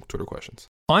take some Twitter questions.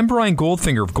 I'm Brian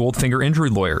Goldfinger of Goldfinger Injury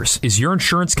Lawyers. Is your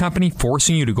insurance company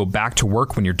forcing you to go back to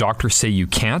work when your doctors say you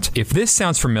can't? If this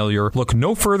sounds familiar, look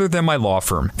no further than my law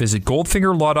firm. Visit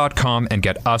goldfingerlaw.com and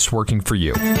get us working for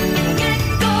you.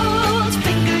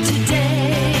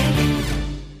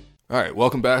 All right,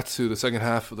 welcome back to the second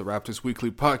half of the Raptors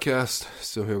Weekly Podcast.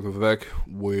 Still here with Vivek.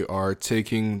 We are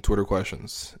taking Twitter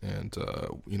questions, and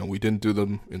we didn't do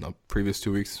them in the previous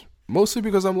 2 weeks, mostly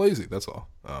because I'm lazy. That's all.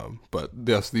 But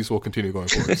yes, these will continue going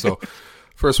forward. So,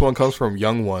 first one comes from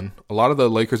Young One. A lot of the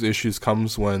Lakers' issues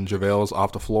comes when JaVale is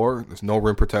off the floor. There's no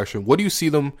rim protection. What do you see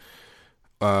them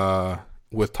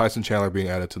with Tyson Chandler being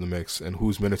added to the mix, and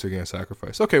whose minutes are getting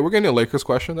sacrificed? Okay, we're getting a Lakers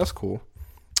question. That's cool.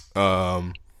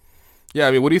 Yeah,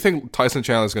 I mean, what do you think Tyson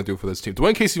Chandler is going to do for this team?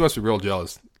 Dwayne Casey must be real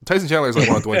jealous. Tyson Chandler is like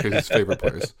one of Dwayne Casey's favorite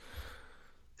players.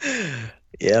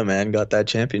 Yeah, man, got that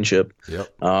championship.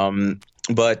 Yep.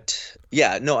 But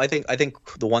yeah, no, I think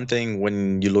the one thing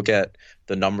when you look at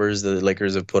the numbers the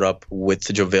Lakers have put up with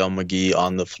JaVale McGee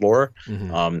on the floor,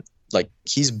 like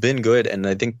he's been good, and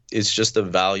I think it's just the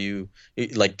value.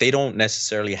 Like they don't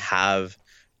necessarily have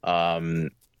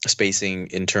spacing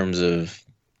in terms of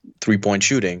 3-point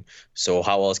shooting. So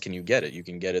how else can you get it? You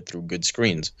can get it through good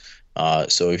screens.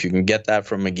 So if you can get that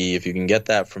from McGee, if you can get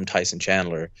that from Tyson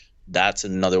Chandler, that's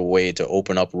another way to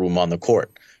open up room on the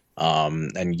court.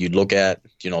 And you look at,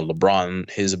 LeBron,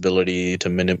 his ability to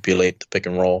manipulate the pick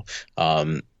and roll.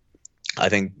 I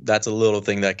think that's a little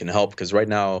thing that can help because right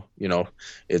now,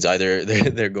 it's either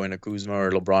they're going to Kuzma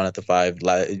or LeBron at the 5.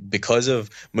 Because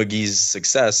of McGee's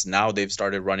success, now they've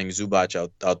started running Zubac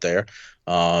out there.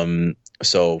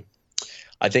 So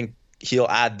I think he'll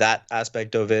add that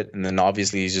aspect of it. And then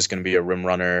obviously he's just going to be a rim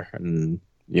runner. And,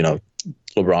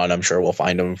 LeBron, I'm sure, will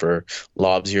find him for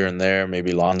lobs here and there,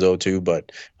 maybe Lonzo too.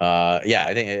 But yeah,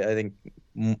 I think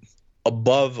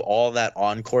above all that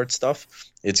on-court stuff,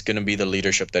 it's going to be the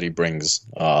leadership that he brings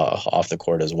off the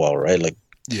court as well, right? Like,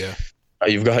 yeah.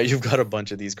 You've got a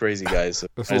bunch of these crazy guys. So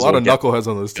there's a lot of knuckleheads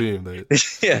on this team.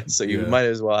 Yeah, so you might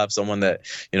as well have someone that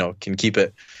can keep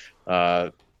it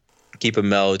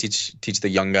mellow, teach the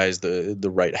young guys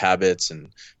the right habits,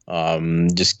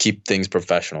 and just keep things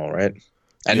professional, right?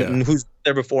 And who's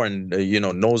there before and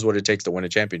knows what it takes to win a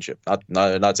championship.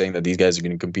 Not saying that these guys are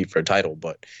going to compete for a title,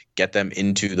 but get them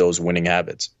into those winning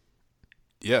habits.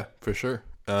 Yeah, for sure.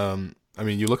 I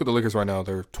mean, you look at the Lakers right now;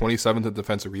 they're 27th in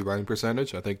defensive rebounding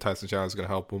percentage. I think Tyson Chandler is going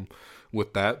to help them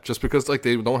with that, just because they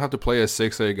don't have to play a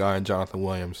 6'8" guy in Jonathan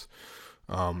Williams,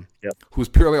 who's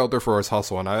purely out there for his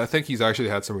hustle. And I think he's actually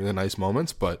had some really nice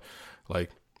moments, but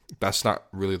that's not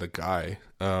really the guy.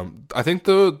 I think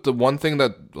the one thing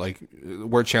that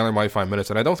where Chandler might find minutes,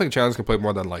 and I don't think Chandler's can play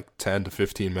more than 10 to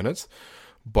 15 minutes,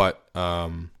 but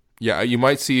yeah, you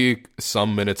might see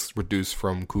some minutes reduced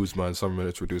from Kuzma and some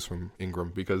minutes reduced from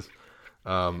Ingram because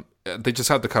they just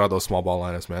have to cut out those small ball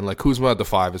lineups, man. Kuzma at the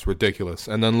 5 is ridiculous,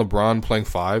 and then LeBron playing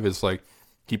 5 is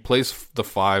he plays the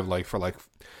 5 for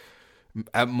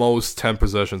at most 10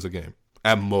 possessions a game.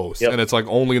 At most. Yep. And it's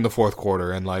only in the fourth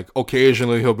quarter. And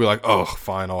occasionally he'll be oh,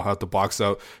 fine, I'll have to box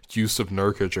out Jusuf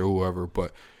Nurkic or whoever.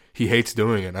 But he hates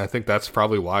doing it. And I think that's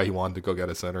probably why he wanted to go get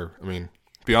a center. I mean,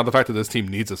 beyond the fact that this team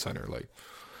needs a center,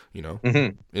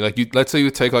 let's say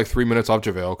you take 3 minutes off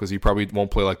JaVale because he probably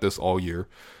won't play like this all year.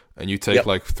 And you take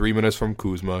 3 minutes from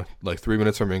Kuzma, 3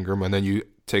 minutes from Ingram, and then you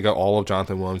take out all of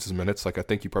Jonathan Williams' minutes. I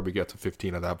think you probably get to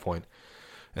 15 at that point.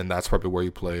 And that's probably where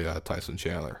you play Tyson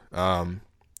Chandler.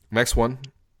 Next one.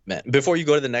 Man, before you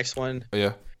go to the next one.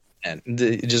 Yeah. And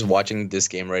just watching this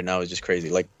game right now is just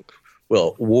crazy.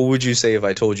 Will, what would you say if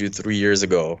I told you 3 years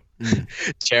ago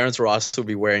Terrence Ross would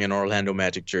be wearing an Orlando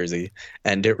Magic jersey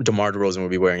and DeMar DeRozan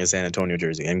would be wearing a San Antonio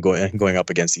jersey and going up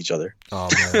against each other? Oh,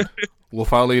 man. We'll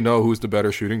finally know who's the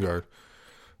better shooting guard.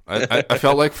 I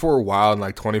felt for a while in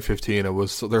 2015,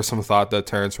 there's some thought that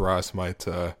Terrence Ross might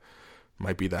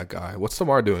be that guy. What's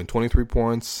DeMar doing? 23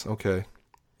 points? Okay.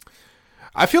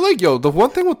 I feel the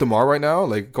one thing with DeMar right now,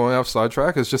 going off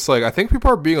sidetrack, is just I think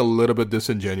people are being a little bit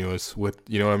disingenuous with,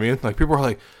 you know what I mean? People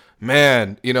are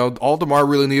man, all DeMar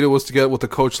really needed was to get with a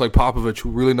coach like Popovich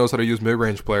who really knows how to use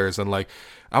mid-range players. And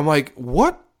I'm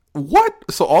what?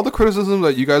 So all the criticism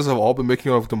that you guys have all been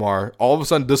making of DeMar all of a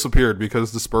sudden disappeared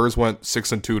because the Spurs went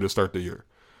 6-2 to start the year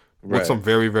with some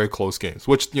very, very close games,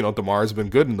 which, DeMar has been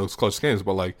good in those close games,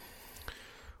 but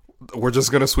we're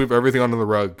just going to sweep everything under the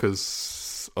rug because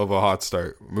of a hot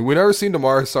start. I mean, we never seen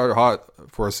DeMar start hot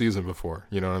for a season before.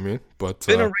 You know what I mean? But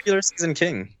been a regular season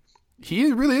king.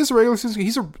 He really is a regular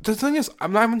season. The thing is,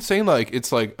 I'm not even saying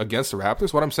it's against the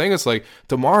Raptors. What I'm saying is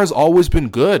DeMar has always been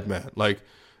good, man.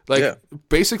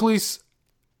 Basically,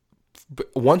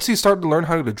 once he started to learn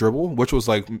how to dribble, which was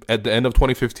at the end of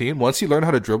 2015. Once he learned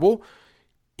how to dribble,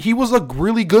 he was a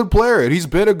really good player, and he's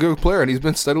been a good player, and he's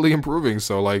been steadily improving.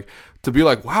 So, to be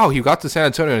wow, he got to San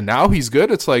Antonio, and now he's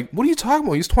good. It's what are you talking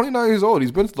about? He's 29 years old.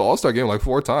 He's been to the All-Star game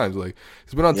 4 times.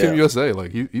 He's been on Team USA.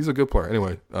 He's a good player.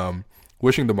 Anyway,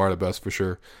 wishing DeMar the best for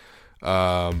sure.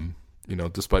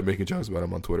 Despite making jokes about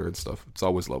him on Twitter and stuff. It's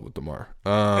always love with DeMar.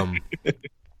 All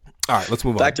right, let's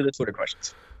move on. Back to the Twitter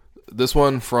questions. This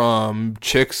one from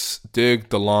Chicks Dig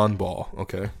DeLon Ball.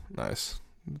 Okay, nice.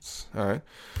 All right.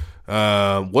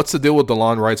 What's the deal with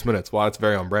DeLon Wright's minutes? Wow, it's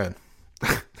very on brand.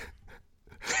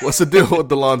 What's the deal with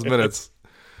DeLon's minutes?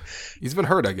 He's been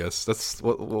hurt, I guess. That's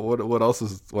what else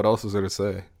is there to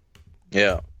say?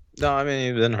 Yeah. No, I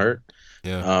mean, he's been hurt.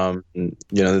 Yeah.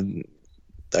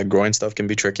 That groin stuff can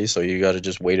be tricky, so you got to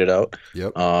just wait it out.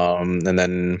 Yep. And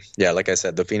then, yeah, like I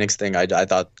said, the Phoenix thing, I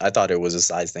thought it was a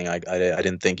size thing. I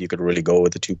didn't think you could really go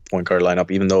with the 2-point guard lineup,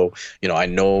 even though, I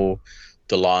know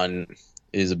DeLon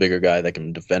is a bigger guy that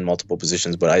can defend multiple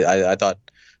positions, but I thought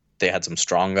they had some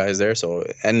strong guys there. So,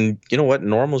 and you know what?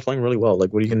 Norm was playing really well.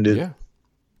 Like, what are you going to do? Yeah.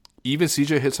 Even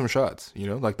CJ hit some shots,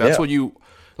 that's what you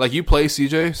play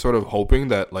CJ sort of hoping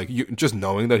that, like, you just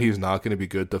knowing that he's not going to be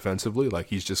good defensively, like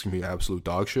he's just going to be absolute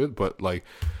dog shit, but like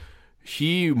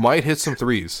he might hit some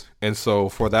threes. And so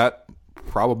for that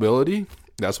probability,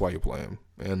 that's why you play him.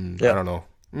 And I don't know.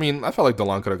 I mean, I felt like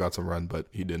DeLon could have got some run, but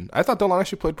he didn't. I thought DeLon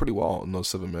actually played pretty well in those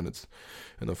 7 minutes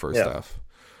in the first half.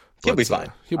 But, he'll be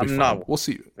fine. He'll be fine. We'll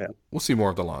see. Yeah. We'll see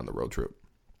more of DeLon on the road trip.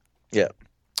 Yeah.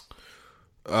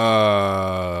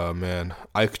 Man.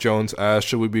 Ike Jones asked,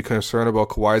 should we be concerned about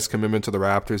Kawhi's commitment to the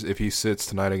Raptors if he sits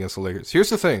tonight against the Lakers? Here's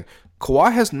the thing.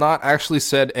 Kawhi has not actually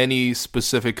said any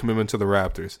specific commitment to the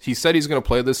Raptors. He said he's going to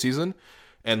play this season,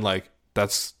 and, like,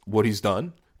 that's what he's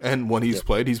done. And when he's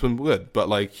played, he's been good. But,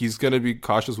 like, he's going to be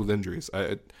cautious with injuries.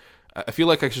 I feel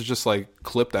like I should just, like,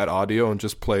 clip that audio and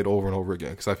just play it over and over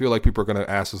again, because I feel like people are going to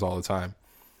ask this all the time.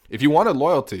 If you wanted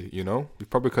loyalty, we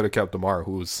probably could have kept DeMar,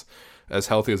 who's as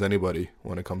healthy as anybody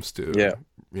when it comes to,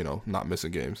 not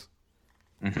missing games.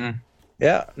 Mm-hmm.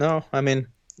 Yeah, no, I mean,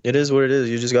 it is what it is.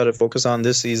 You just got to focus on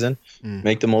this season,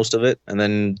 make the most of it, and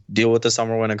then deal with the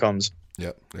summer when it comes.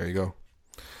 Yep, there you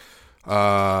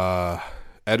go.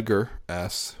 Edgar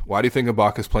asks, why do you think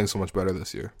Ibaka is playing so much better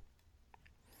this year?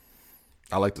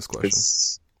 I like this question.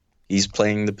 He's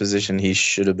playing the position he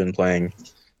should have been playing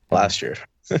last year.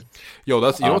 Yo,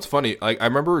 that's what's funny? Like, I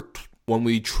remember when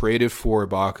we traded for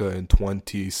Ibaka in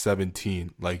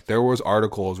 2017, like, there was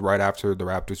articles right after the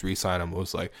Raptors re-signed him. It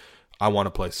was like, I want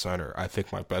to play center. I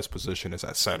think my best position is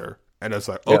at center. And it's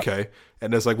like, okay.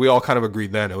 And it's like, we all kind of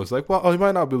agreed then. It was like, well, he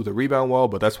might not be able to rebound well,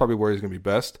 but that's probably where he's going to be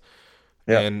best.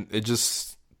 Yeah. And it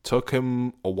just took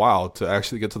him a while to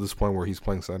actually get to this point where he's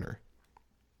playing center.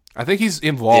 I think he's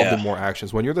involved in more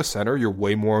actions. When you're the center, you're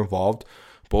way more involved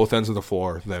both ends of the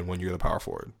floor than when you're the power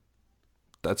forward.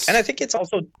 And I think it's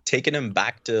also taken him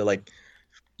back to, like,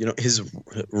 his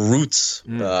roots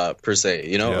per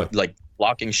se, like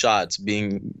blocking shots,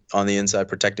 being on the inside,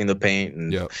 protecting the paint.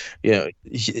 And,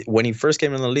 when he first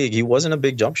came in the league, he wasn't a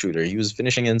big jump shooter. He was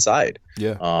finishing inside.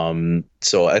 Yeah.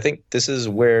 So I think this is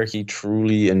where he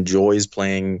truly enjoys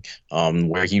playing,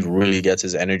 where he really gets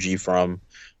his energy from.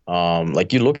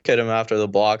 Like, you look at him after the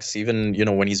blocks, even,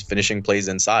 when he's finishing plays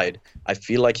inside, I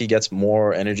feel like he gets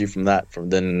more energy from that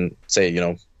than,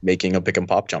 say, making a pick and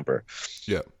pop jumper.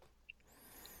 Yeah.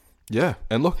 Yeah.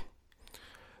 And look,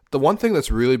 the one thing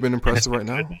that's really been impressive right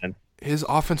now, his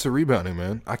offensive rebounding,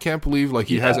 man. I can't believe, like,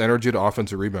 he has energy to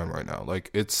offensive rebound right now. Like,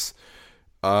 it's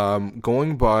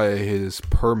going by his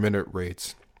per minute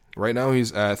rates. Right now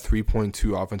he's at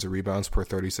 3.2 offensive rebounds per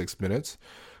 36 minutes.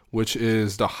 Which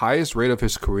is the highest rate of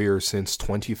his career since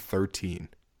 2013.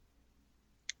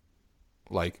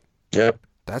 Like,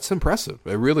 that's impressive.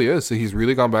 It really is. He's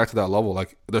really gone back to that level.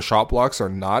 Like, the shot blocks are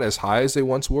not as high as they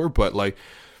once were, but, like,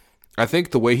 I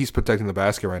think the way he's protecting the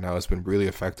basket right now has been really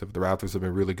effective. The Raptors have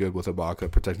been really good with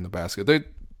Ibaka protecting the basket. They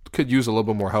could use a little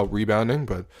bit more help rebounding,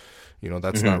 but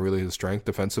that's not really his strength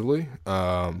defensively.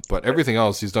 But everything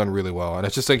else, he's done really well. And I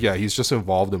just think, he's just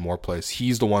involved in more plays.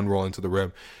 He's the one rolling to the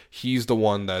rim. He's the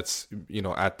one that's,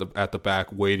 at the back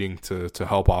waiting to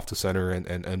help off the center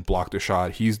and block the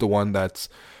shot. He's the one that's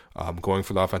going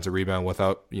for the offensive rebound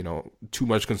without, too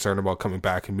much concern about coming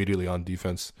back immediately on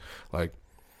defense. Like,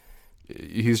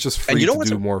 he's just free to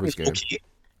do more of his game.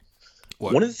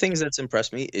 What? One of the things that's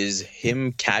impressed me is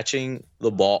him catching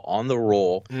the ball on the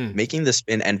roll, making the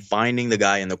spin, and finding the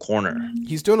guy in the corner.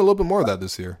 He's doing a little bit more of that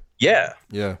this year. Yeah.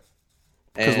 Yeah.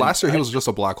 Because last year he was just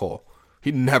a black hole.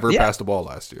 He never passed the ball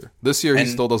last year. This year he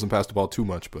still doesn't pass the ball too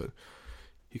much, but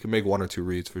he can make one or two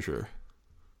reads for sure.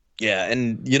 Yeah,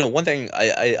 and one thing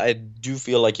I do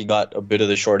feel like he got a bit of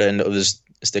the short end of his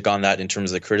stick on that in terms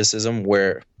of the criticism,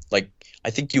 where, like, I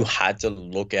think you had to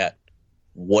look at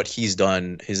what he's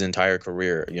done his entire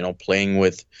career, playing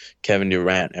with Kevin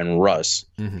Durant and Russ,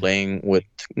 playing with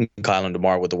Kyle and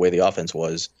DeMar with the way the offense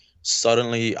was,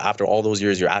 suddenly after all those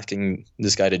years, you're asking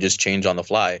this guy to just change on the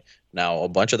fly. Now, a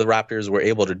bunch of the Raptors were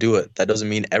able to do it. That doesn't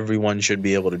mean everyone should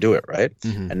be able to do it, right?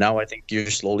 Mm-hmm. And now I think you're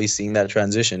slowly seeing that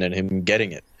transition and him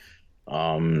getting it.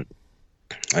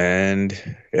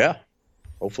 And yeah,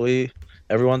 hopefully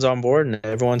everyone's on board and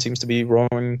everyone seems to be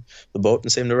rowing the boat in the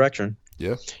same direction.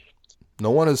 Yeah.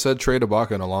 No one has said trade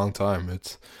Ibaka in a long time.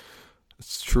 It's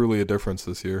truly a difference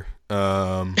this year.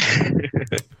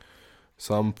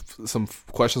 Some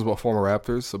questions about former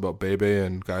Raptors, about Bebe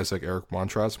and guys like Eric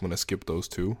Montrezl. I'm going to skip those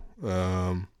two.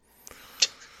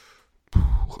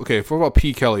 Okay, what about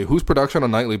P. Kelly? Whose production on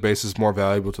a nightly basis is more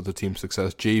valuable to the team's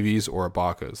success, JV's or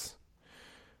Ibaka's?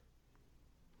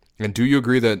 And do you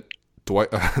agree that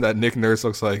that Nick Nurse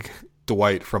looks like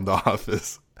Dwight from The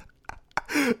Office?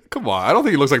 Come on, I don't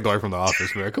think he looks like Dwight from The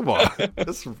Office, man. Come on,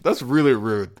 that's really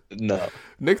rude. No,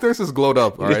 Nick Nurse is glowed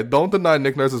up. All right, don't deny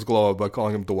Nick Nurse's glow up by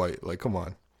calling him Dwight. Like, come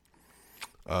on.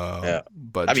 Yeah,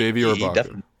 but I mean, JV or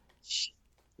Ibaka?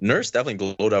 Nurse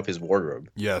definitely glowed up his wardrobe.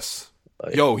 Yes.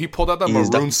 Like, yo, he pulled out that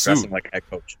maroon suit like a head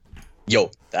coach. Yo,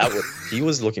 he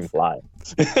was looking fly.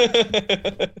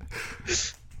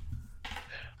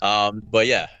 But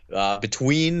yeah,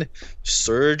 between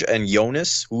Serge and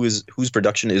Jonas, whose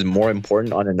production is more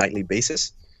important on a nightly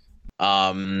basis,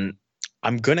 I'm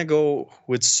gonna go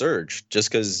with Serge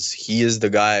just because he is the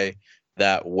guy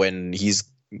that when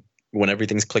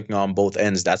everything's clicking on both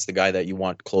ends, that's the guy that you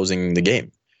want closing the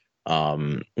game.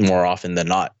 More often than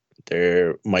not,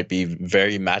 there might be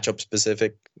very matchup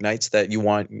specific nights that you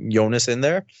want Jonas in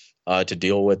there to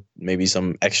deal with maybe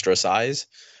some extra size,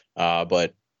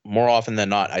 but more often than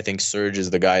not, I think Serge is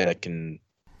the guy that can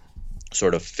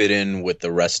sort of fit in with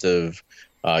the rest of,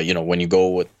 when you go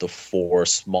with the four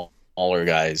smaller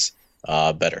guys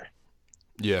better.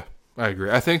 Yeah, I agree.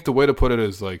 I think the way to put it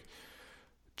is like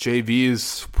JV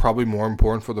is probably more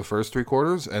important for the first three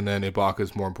quarters, and then Ibaka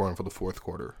is more important for the fourth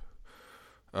quarter.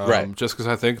 Right. Just because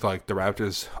I think like the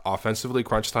Raptors offensively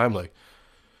crunch time, like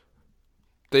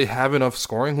they have enough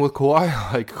scoring with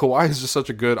Kawhi. Like Kawhi is just such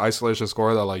a good isolation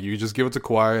scorer that like you just give it to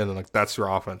Kawhi and then like that's your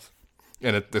offense,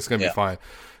 and it's gonna be fine.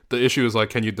 The issue is like,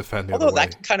 can you defend the other way?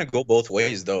 That can kind of go both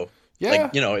ways though.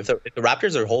 Yeah. Like, if the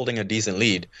Raptors are holding a decent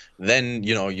lead, then,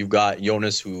 you've got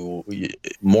Jonas who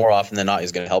more often than not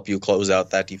is going to help you close out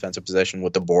that defensive possession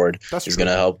with the board. He's going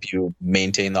to help you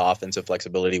maintain the offensive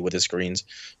flexibility with his screens.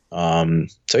 So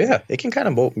yeah, it can kind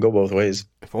of go both ways.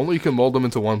 If only you can mold them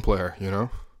into one player,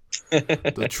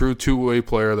 the true two-way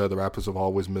player that the Raptors have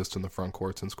always missed in the front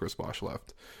court since Chris Bosh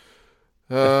left.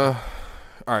 All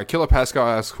right, Killer Pascal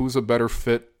asks, who's a better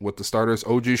fit with the starters,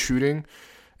 OG shooting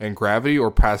and gravity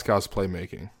or Pascal's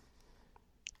playmaking?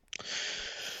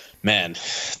 Man,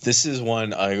 this is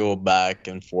one I go back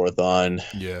and forth on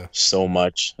so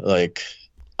much. Like,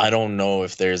 I don't know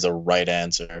if there's a right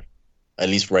answer, at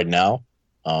least right now,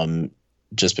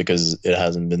 just because it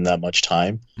hasn't been that much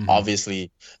time. Mm-hmm. Obviously,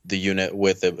 the unit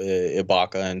with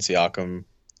Ibaka and Siakam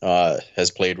has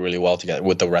played really well together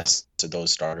with the rest of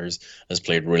those starters, has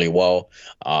played really well.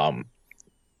 And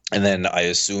then I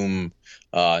assume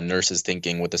Nurse's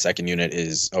thinking with the second unit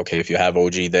is, okay, if you have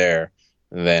OG there,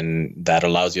 then that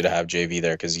allows you to have JV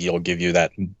there because he'll give you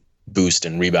that boost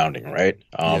in rebounding, right?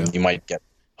 You might get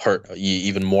hurt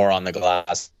even more on the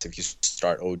glass if you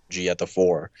start OG at the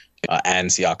 4 and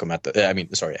Siakam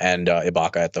and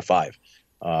Ibaka at the 5.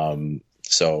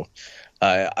 So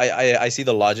I see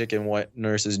the logic in what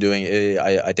Nurse is doing.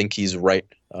 I think he's right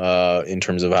in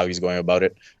terms of how he's going about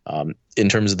it. In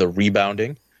terms of the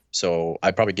rebounding, so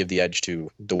I probably give the edge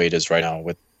to the way it is right now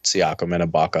with Siakam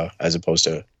and Ibaka as opposed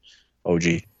to OG.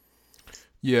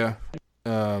 Yeah.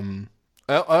 I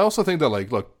also think that,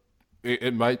 like, look, we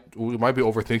might be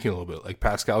overthinking a little bit. Like,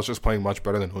 Pascal's just playing much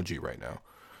better than OG right now.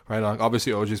 Right? Like,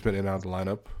 obviously, OG's been in and out of the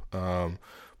lineup.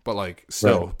 But, like,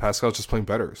 still, right. Pascal's just playing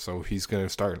better. So he's going to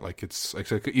start. Like, it's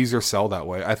like an easier sell that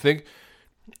way. I think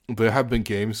there have been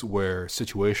games where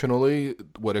situationally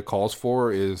what it calls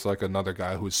for is like another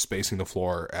guy who's spacing the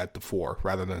floor at the 4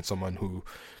 rather than someone who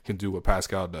can do what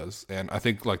Pascal does. And I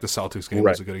think like the Celtics game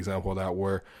was a good example of that,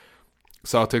 where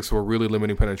Celtics were really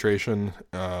limiting penetration.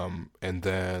 And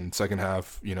then second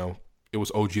half, it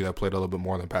was OG that played a little bit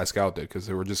more than Pascal did because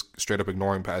they were just straight up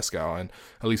ignoring Pascal, and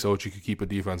at least OG could keep a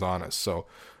defense honest. So,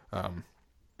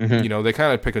 they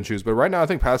kind of pick and choose. But right now, I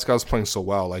think Pascal's playing so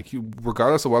well. Like,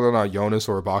 regardless of whether or not Jonas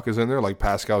or Ibaka's in there, like,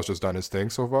 Pascal's just done his thing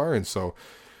so far. And so,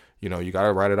 you got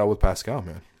to ride it out with Pascal,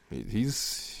 man.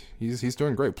 He's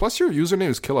doing great. Plus, your username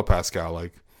is Killer Pascal.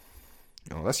 Like,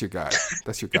 that's your guy.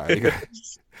 That's your guy. You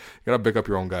got to pick up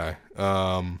your own guy.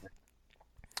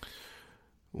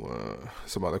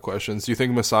 Some other questions. Do you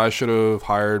think Masai should have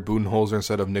hired Budenholzer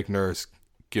instead of Nick Nurse?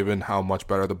 given how much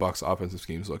better the Bucks' offensive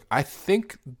schemes look. I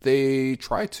think they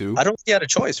tried to. I don't think he had a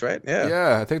choice, right? Yeah.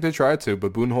 Yeah, I think they tried to,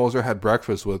 but Budenholzer had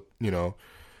breakfast with,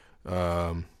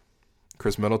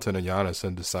 Chris Middleton and Giannis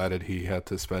and decided he had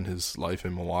to spend his life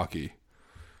in Milwaukee,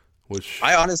 which...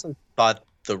 I honestly thought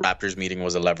the Raptors meeting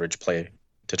was a leverage play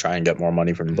to try and get more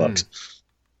money from the Bucks.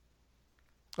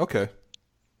 Okay.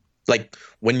 Like,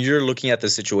 when you're looking at the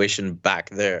situation back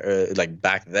there,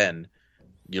 back then,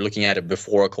 you're looking at it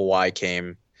before Kawhi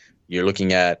came. You're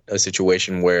looking at a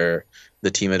situation where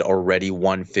the team had already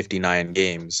won 59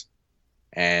 games.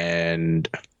 And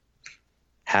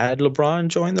had LeBron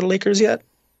joined the Lakers yet?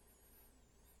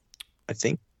 I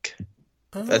think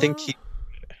he...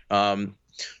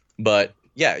 but,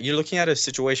 yeah, you're looking at a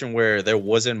situation where there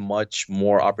wasn't much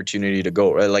more opportunity to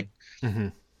go, right? Like,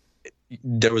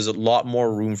 there was a lot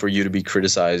more room for you to be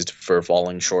criticized for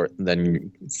falling short than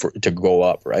to go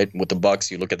up, right? With the Bucks,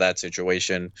 you look at that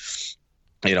situation,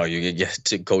 you get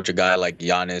to coach a guy like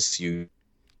Giannis, you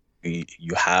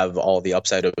have all the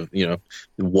upside of,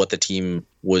 what the team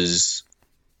was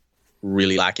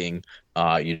really lacking.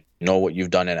 You know what you've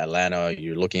done in Atlanta.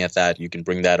 You're looking at that. You can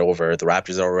bring that over. The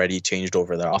Raptors already changed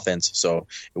over their offense, so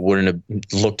it wouldn't have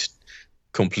looked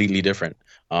completely different.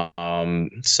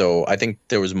 So I think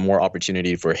there was more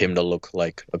opportunity for him to look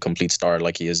like a complete star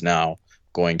like he is now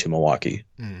going to Milwaukee.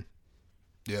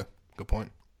 Yeah, good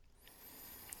point.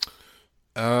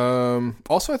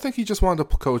 Also, I think he just wanted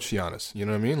to coach Giannis. You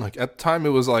know what I mean? Like, at the time, it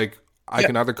was like, I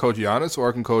can either coach Giannis or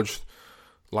I can coach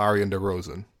Lowry and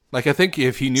DeRozan. Like, I think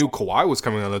if he knew Kawhi was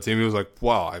coming on the team, he was like,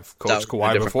 well, I've coached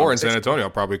Kawhi before in San Antonio. I'll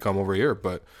probably come over here.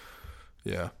 But,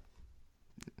 yeah.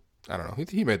 I don't know.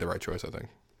 He made the right choice, I think.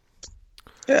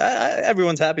 Yeah,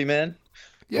 everyone's happy, man.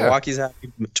 Yeah. Milwaukee's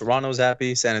happy. Toronto's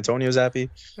happy. San Antonio's happy.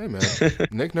 Hey, man.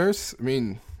 Nick Nurse, I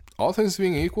mean, all things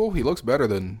being equal, he looks better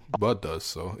than Bud does.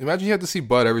 So imagine you had to see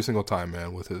Bud every single time,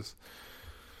 man, with his...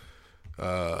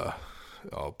 Bud.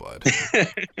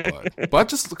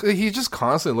 Bud he just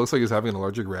constantly looks like he's having an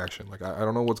allergic reaction. Like, I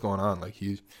don't know what's going on. Like,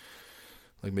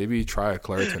 maybe try a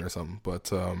Claritin or something.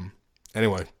 But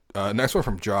anyway, next one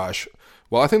from Josh.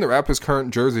 Well, I think the Raptors'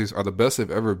 current jerseys are the best they've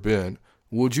ever been.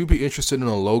 Would you be interested in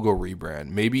a logo rebrand?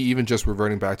 Maybe even just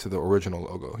reverting back to the original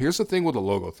logo. Here's the thing with the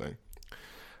logo thing.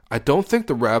 I don't think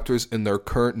the Raptors in their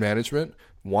current management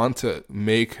want to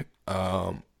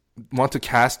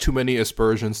cast too many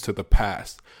aspersions to the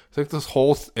past. I think this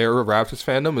whole era of Raptors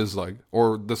fandom is like,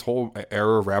 or this whole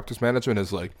era of Raptors management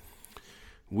is like,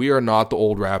 we are not the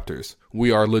old Raptors.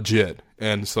 We are legit.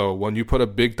 And so when you put a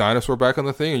big dinosaur back on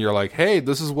the thing and you're like, hey,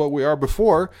 this is what we are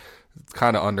before, it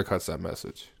kind of undercuts that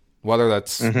message. Whether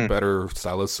that's better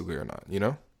stylistically or not,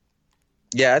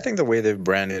 Yeah, I think the way they've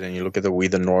branded, and you look at the We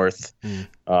the North,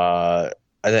 I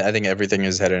think everything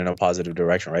is headed in a positive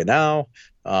direction right now.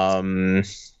 I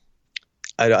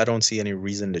don't see any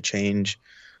reason to change.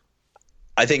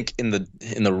 I think in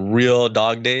the real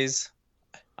dog days,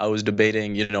 I was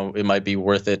debating, it might be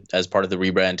worth it as part of the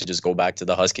rebrand to just go back to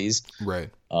the Huskies.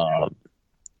 Right.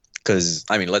 Because,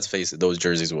 let's face it, those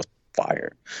jerseys were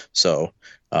fire. So,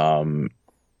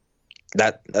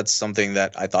 that's something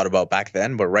that I thought about back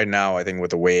then. But right now, I think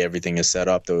with the way everything is set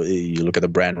up, you look at the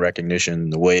brand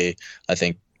recognition, the way I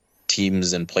think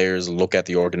teams and players look at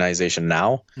the organization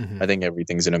now, I think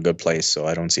everything's in a good place. So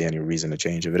I don't see any reason to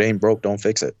change. If it ain't broke, don't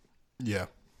fix it. Yeah.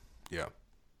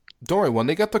 Don't worry, when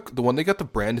they get the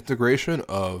brand integration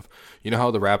of,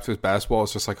 how the Raptors basketball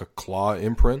is just like a claw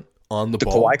imprint on the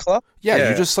ball. The Kawhi claw? Yeah,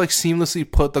 you just like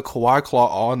seamlessly put the Kawhi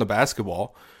claw on the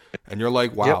basketball. And you're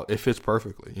like, wow, It fits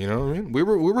perfectly. You know what I mean? We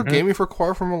were gaming for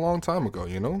Kawhi from a long time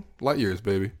ago, Light years,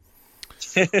 baby.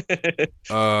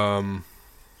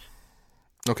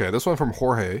 Okay, this one from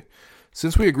Jorge.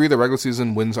 Since we agree that regular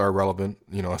season wins are irrelevant,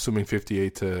 assuming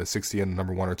 58 to 60 and the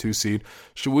number 1 or 2 seed,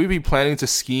 should we be planning to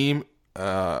scheme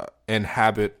and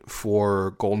habit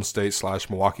for Golden State /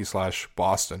 Milwaukee /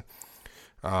 Boston?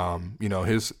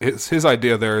 His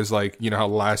idea there is like, how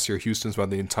last year Houston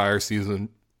spent the entire season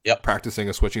practicing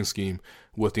a switching scheme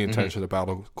with the intention to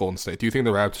battle Golden State. Do you think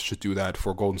the Raptors should do that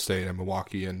for Golden State and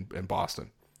Milwaukee and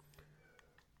Boston?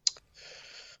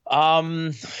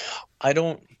 I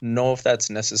don't know if that's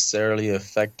necessarily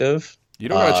effective. You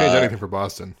don't got to change anything for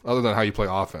Boston other than how you play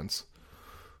offense.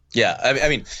 Yeah, I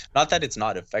mean, not that it's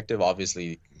not effective.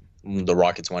 Obviously, the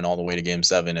Rockets went all the way to Game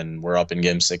 7, and we're up in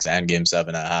Game 6 and Game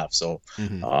 7.5. So,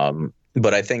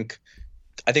 but I think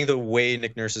the way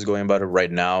Nick Nurse is going about it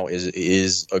right now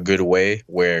is a good way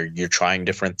where you're trying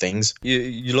different things.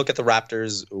 You look at the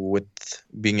Raptors with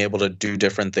being able to do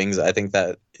different things. I think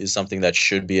that is something that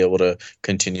should be able to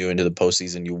continue into the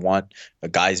postseason. You want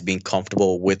guys being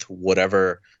comfortable with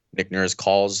whatever Nick Nurse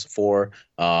calls for.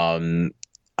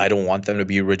 I don't want them to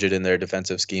be rigid in their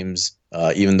defensive schemes,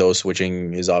 even though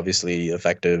switching is obviously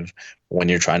effective when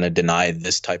you're trying to deny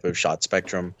this type of shot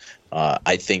spectrum.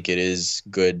 I think it is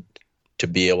good to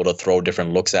be able to throw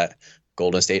different looks at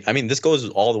Golden State. I mean, this goes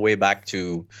all the way back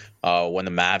to when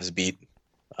the Mavs beat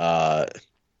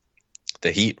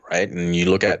the Heat, right? And you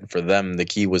look at, for them, the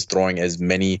key was throwing as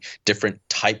many different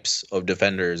types of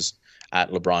defenders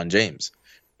at LeBron James.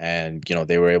 And,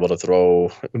 they were able to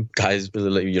throw guys,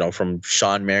 from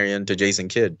Sean Marion to Jason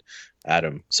Kidd at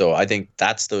him. So I think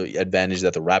that's the advantage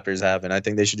that the Raptors have, and I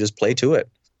think they should just play to it.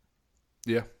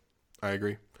 Yeah, I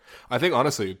agree. I think,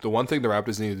 honestly, the one thing the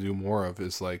Raptors need to do more of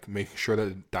is, making sure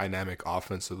that dynamic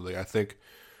offensively. I think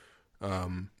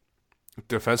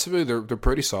defensively, they're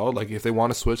pretty solid. If they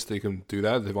want to switch, they can do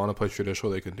that. If they want to play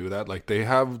traditional, they can do that. They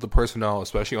have the personnel,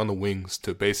 especially on the wings,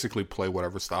 to basically play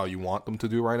whatever style you want them to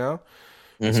do right now.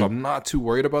 Mm-hmm. So I'm not too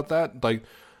worried about that.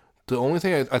 The only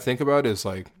thing I think about is,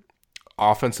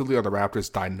 offensively, are the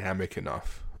Raptors dynamic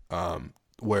enough?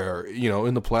 Where,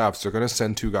 in the playoffs, they're going to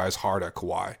send two guys hard at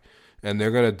Kawhi. And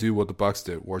they're going to do what the Bucks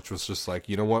did, which was just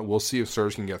you know what? We'll see if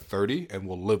Serge can get 30, and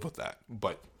we'll live with that.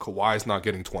 But Kawhi's not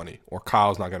getting 20, or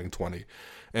Kyle's not getting 20.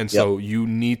 And so you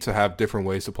need to have different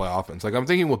ways to play offense. I'm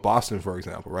thinking with Boston, for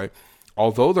example, right?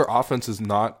 Although their offense is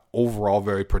not overall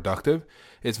very productive,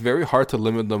 it's very hard to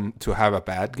limit them to have a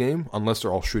bad game unless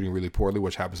they're all shooting really poorly,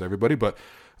 which happens to everybody. But,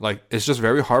 it's just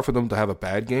very hard for them to have a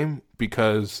bad game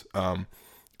because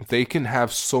they can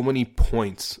have so many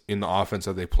points in the offense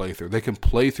that they play through. They can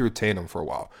play through Tatum for a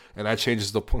while, and that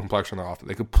changes the complexion of the offense.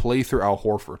 They can play through Al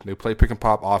Horford. They play pick and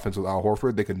pop offense with Al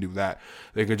Horford. They can do that.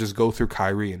 They can just go through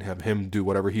Kyrie and have him do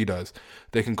whatever he does.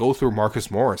 They can go through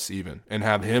Marcus Morris even and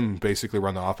have him basically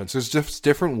run the offense. There's just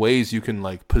different ways you can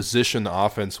position the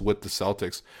offense with the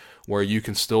Celtics where you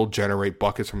can still generate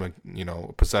buckets from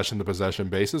a possession to possession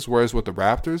basis. Whereas with the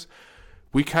Raptors,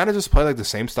 we kind of just play the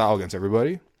same style against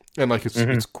everybody. And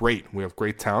it's great. We have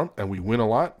great talent and we win a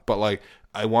lot. But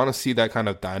I want to see that kind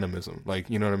of dynamism.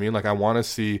 You know what I mean? I want to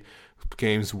see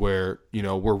games where,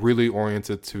 we're really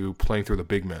oriented to playing through the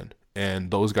big men.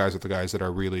 And those guys are the guys that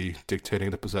are really dictating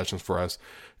the possessions for us.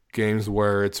 Games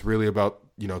where it's really about,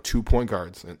 2 point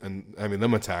guards and having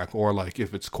them attack. Or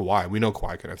if it's Kawhi, we know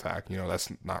Kawhi can attack.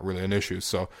 That's not really an issue.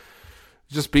 So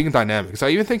just being dynamic. So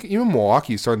I even think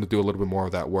Milwaukee's starting to do a little bit more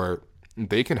of that where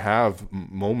they can have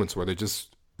moments where they just,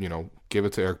 give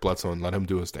it to Eric Bledsoe and let him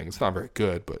do his thing. It's not very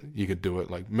good, but he could do it.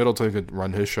 Middleton could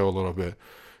run his show a little bit,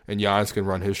 and Giannis can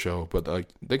run his show. But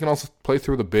they can also play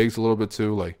through the bigs a little bit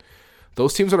too.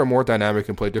 Those teams that are more dynamic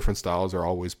and play different styles are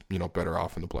always better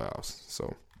off in the playoffs.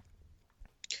 So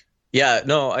yeah,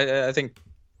 no, I think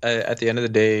at the end of the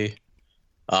day,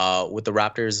 with the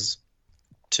Raptors,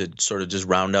 to sort of just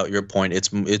round out your point,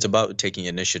 it's about taking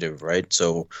initiative, right?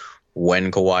 So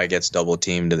when Kawhi gets double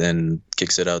teamed and then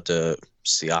kicks it out to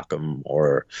Siakam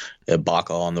or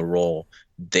Ibaka on the roll,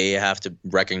 they have to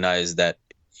recognize that,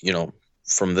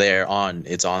 from there on,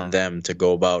 it's on them to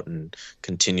go about and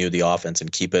continue the offense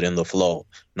and keep it in the flow,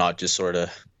 not just sort of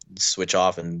switch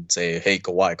off and say, hey,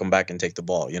 Kawhi, come back and take the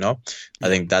ball, I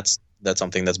think that's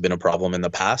something that's been a problem in the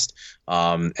past.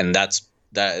 And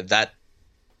that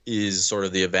is sort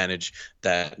of the advantage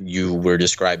that you were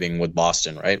describing with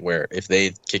Boston, right? Where if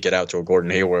they kick it out to a Gordon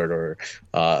Hayward or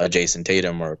a Jason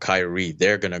Tatum or Kyrie,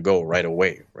 they're going to go right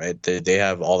away, right? They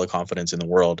have all the confidence in the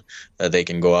world that they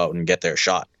can go out and get their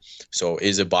shot. So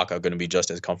is Ibaka going to be just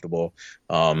as comfortable,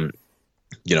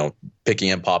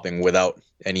 picking and popping without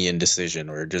any indecision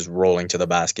or just rolling to the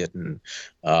basket and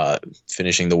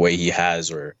finishing the way he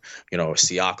has, or,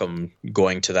 Siakam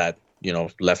going to that,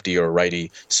 lefty or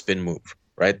righty spin move?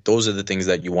 Right, those are the things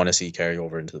that you want to see carry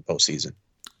over into the postseason.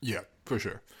 Yeah, for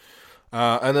sure.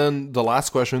 And then the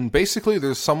last question, basically,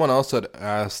 there's someone else that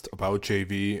asked about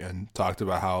JV and talked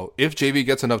about how if JV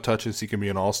gets enough touches, he can be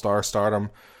an all-star stardom.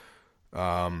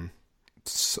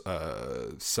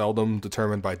 Seldom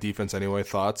determined by defense anyway.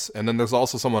 Thoughts? And then there's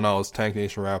also someone else, Tank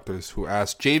Nation Raptors, who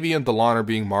asked, JV and DeLon are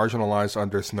being marginalized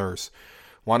under Nurse.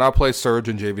 Why not play Serge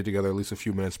and JV together at least a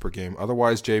few minutes per game?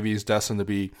 Otherwise, JV is destined to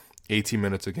be 18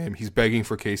 minutes a game. He's begging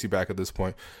for Casey back at this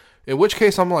point. In which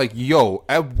case, I'm like, yo,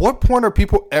 at what point are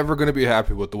people ever going to be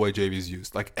happy with the way JV's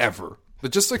used? Ever.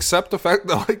 But just accept the fact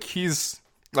that, he's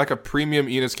a premium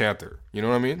Enes Kanter. You know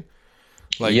what I mean?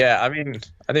 Yeah, I mean,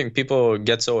 I think people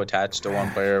get so attached to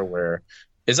one player where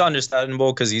it's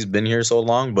understandable because he's been here so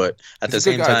long, but at the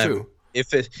same time,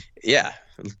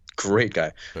 great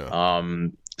guy. Yeah.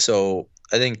 So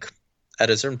I think at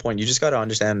a certain point, you just got to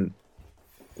understand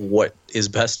what is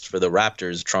best for the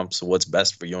Raptors trumps what's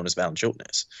best for Jonas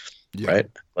Valanciunas. right?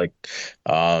 Like,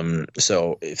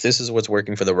 so if this is what's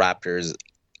working for the Raptors,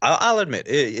 I'll admit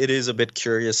it is a bit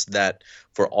curious that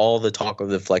for all the talk of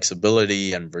the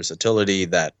flexibility and versatility,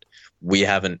 that we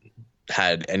haven't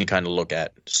had any kind of look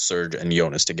at Serge and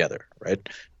Jonas together, right?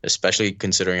 Especially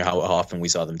considering how often we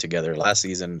saw them together last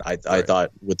season. I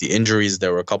thought with the injuries,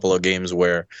 there were a couple of games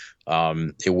where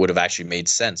it would have actually made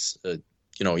sense.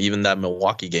 Even that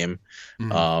Milwaukee game,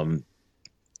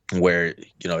 where,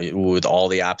 with all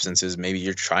the absences, maybe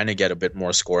you're trying to get a bit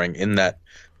more scoring in that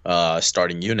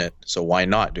starting unit. So why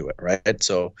not do it, right?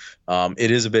 So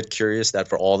it is a bit curious that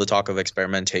for all the talk of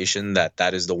experimentation,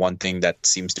 that is the one thing that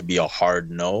seems to be a hard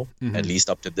no, at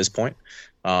least up to this point.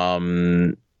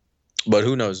 But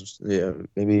who knows? Yeah,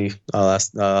 maybe I'll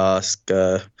ask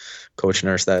Coach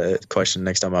Nurse that question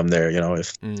next time I'm there.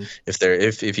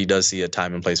 If he does see a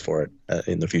time and place for it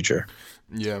in the future.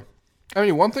 Yeah, I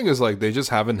mean, one thing is like they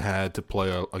just haven't had to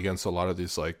play against a lot of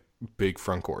these like big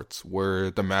front courts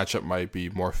where the matchup might be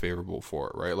more favorable for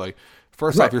it, right? Like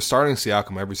first off, you're starting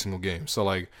Siakam every single game, so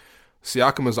like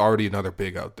Siakam is already another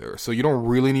big out there, so you don't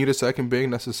really need a second big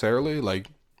necessarily.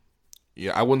 Like,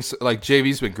 yeah, I wouldn't say, like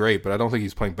JV's been great, but I don't think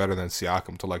he's playing better than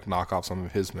Siakam to like knock off some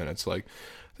of his minutes. Like,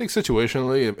 I think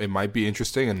situationally it might be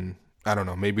interesting, and I don't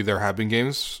know, maybe there have been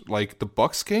games like the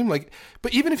Bucks game, like,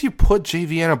 but even if you put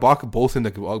JV and Ibaka both in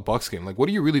the Bucks game, like, what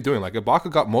are you really doing? Like,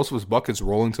 Ibaka got most of his buckets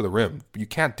rolling to the rim. You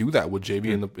can't do that with JV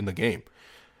in the game,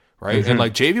 right? And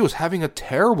like JV was having a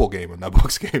terrible game in that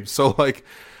Bucks game, so like,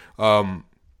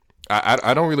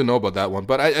 I don't really know about that one,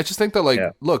 but I just think that like,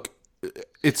 look.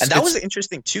 That was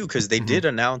interesting too, because they did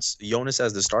announce Jonas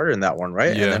as the starter in that one,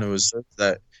 right? Yeah. And then it was Serge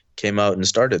that came out and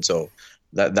started. So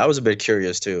that was a bit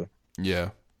curious too. Yeah.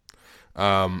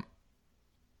 I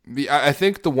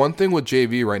think the one thing with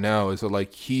JV right now is that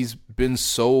like he's been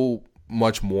so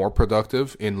much more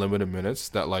productive in limited minutes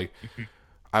that like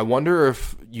I wonder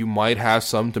if you might have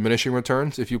some diminishing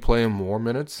returns if you play him more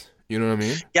minutes. You know what I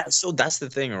mean? Yeah. So that's the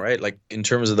thing, right? Like in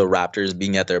terms of the Raptors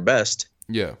being at their best.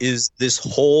 Yeah. Is this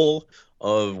whole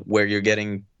of where you're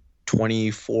getting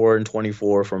 24 and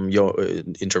 24 from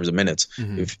in terms of minutes,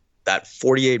 if that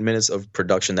 48 minutes of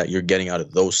production that you're getting out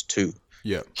of those two,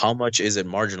 how much is it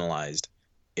marginalized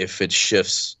if it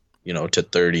shifts, to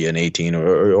 30 and 18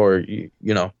 or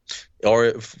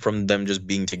from them just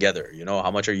being together,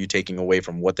 how much are you taking away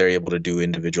from what they're able to do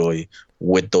individually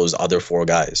with those other four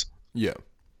guys? Yeah.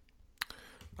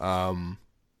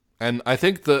 And I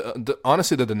think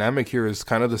honestly, the dynamic here is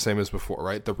kind of the same as before,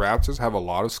 right? The Raptors have a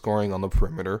lot of scoring on the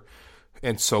perimeter,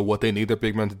 and so what they need their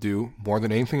big men to do more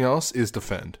than anything else is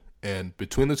defend. And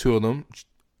between the two of them,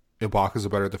 Ibaka is a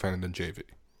better defender than JV.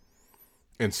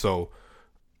 And so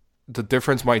the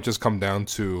difference might just come down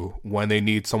to when they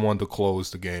need someone to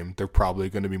close the game, they're probably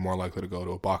going to be more likely to go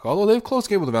to Ibaka, although they've closed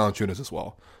the game with the Valanciunas as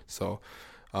well. So,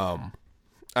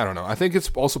 I don't know. I think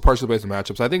it's also partially based on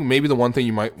matchups. I think maybe the one thing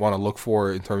you might want to look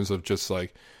for in terms of just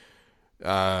like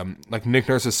Nick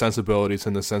Nurse's sensibilities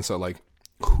in the sense that like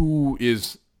who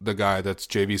is the guy that's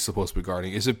JV supposed to be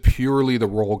guarding? Is it purely the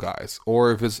role guys,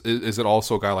 or is it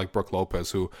also a guy like Brook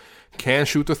Lopez who can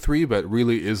shoot the three but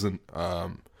really isn't a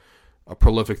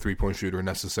prolific 3-point shooter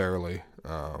necessarily,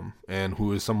 and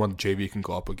who is someone JV can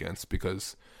go up against?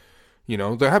 Because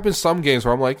there have been some games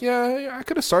where I'm like, yeah, I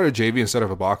could have started JV instead of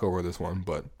Ibaka over this one,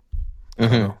 but I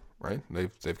don't know, right?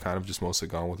 They've kind of just mostly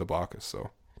gone with Ibaka, so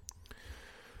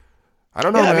I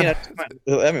don't know, man.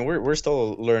 I mean, we're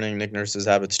still learning Nick Nurse's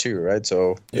habits too, right?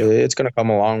 So it's gonna come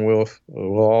along. We'll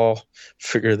all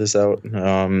figure this out.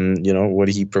 What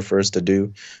he prefers to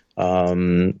do,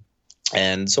 and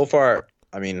so far,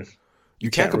 I mean, you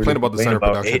can't complain about the center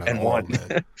production at all,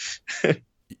 man.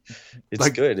 It's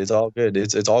good. It's all good.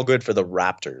 It's all good for the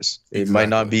Raptors. It might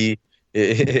not be.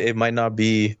 It might not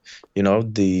be.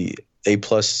 The A+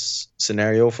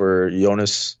 scenario for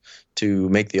Jonas to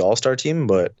make the All-Star team,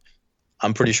 but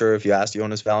I'm pretty sure if you asked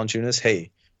Jonas Valanciunas, hey,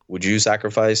 would you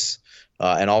sacrifice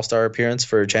an All-Star appearance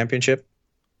for a championship?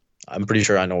 I'm pretty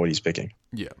sure I know what he's picking.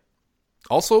 Yeah.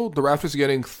 Also, the Raptors are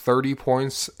getting 30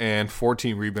 points and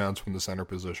 14 rebounds from the center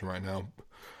position right now,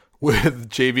 with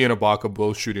JV and Ibaka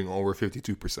both shooting over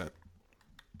 52%.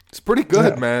 It's pretty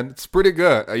good, man. It's pretty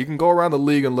good. You can go around the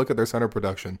league and look at their center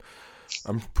production.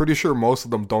 I'm pretty sure most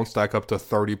of them don't stack up to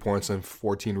 30 points and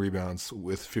 14 rebounds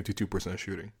with 52%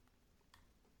 shooting.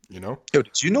 Yo,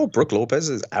 did you know Brook Lopez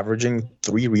is averaging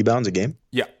 3 rebounds a game?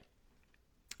 Yeah.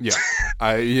 Yeah.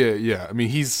 Yeah. I mean,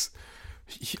 he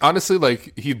honestly,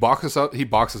 like, he boxes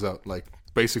out like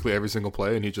basically every single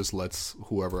play, and he just lets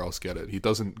whoever else get it. He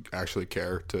doesn't actually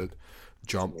care to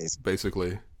jump,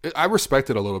 basically. I respect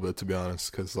it a little bit, to be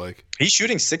honest, because like he's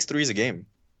shooting 6 threes a game.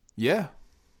 Yeah,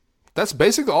 That's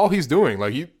basically all he's doing.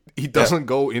 Like he doesn't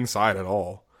go inside at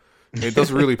all. It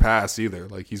doesn't really pass either.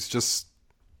 Like he's just,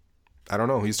 I don't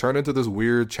know. He's turned into this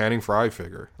weird Channing Frye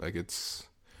figure. Like it's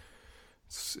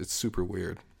super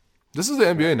weird. This is the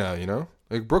NBA now, you know.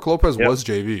 Like Brook Lopez was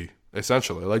JV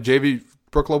essentially. Like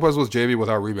Brook Lopez was JV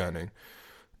without rebounding,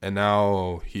 and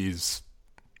now he's,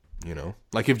 you know,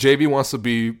 like if JV wants to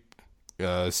be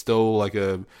still like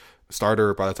a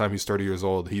starter by the time he's 30 years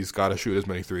old, he's got to shoot as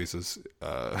many threes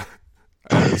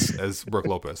as Brook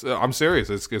Lopez. I'm serious.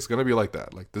 It's gonna be like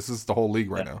that. Like this is the whole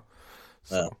league right now.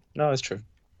 So. No, it's true.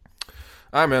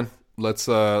 All right, man. Let's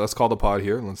call the pod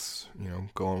here. Let's, you know,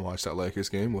 go and watch that Lakers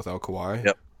game without Kawhi.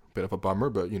 Yep. Bit of a bummer,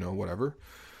 but you know, whatever.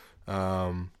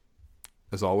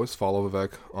 As always, follow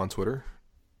Vivek on Twitter.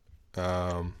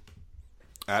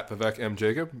 At Vivek M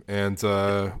Jacob. And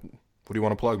what do you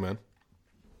want to plug, man?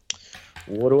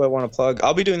 What do I want to plug?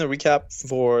 I'll be doing the recap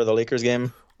for the Lakers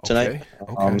game tonight.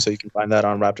 Okay. So you can find that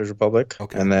on Raptors Republic.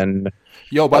 Okay. And then,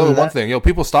 by the way, one thing.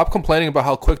 People stop complaining about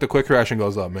how quick the quick reaction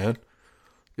goes up, man.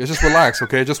 Just relax,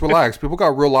 okay? Just relax. People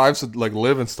got real lives to like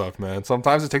live and stuff, man.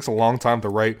 Sometimes it takes a long time to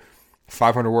write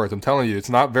 500 words. I'm telling you, it's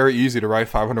not very easy to write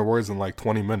 500 words in like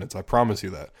 20 minutes. I promise you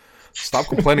that. Stop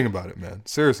complaining about it, man.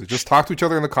 Seriously, just talk to each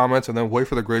other in the comments and then wait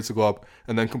for the grades to go up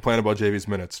and then complain about JV's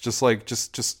minutes.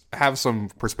 Just have some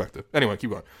perspective. Anyway,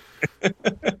 keep going.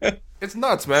 It's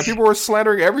nuts, man. People were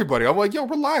slandering everybody. I'm like, yo,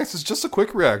 relax. It's just a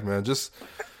quick react, man. Just,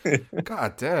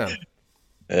 god damn.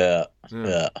 Yeah.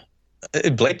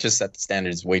 Blake just set the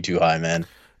standards way too high, man.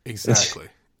 Exactly.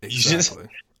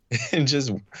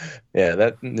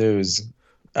 That news.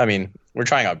 I mean, we're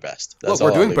trying our best. Look,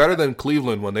 we're doing better than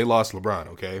Cleveland when they lost LeBron.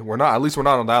 Okay, we're not. At least we're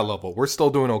not on that level. We're still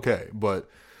doing okay, but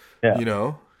you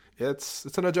know, it's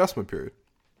an adjustment period.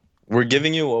 We're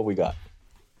giving you what we got.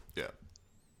 Yeah,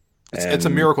 it's a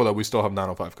miracle that we still have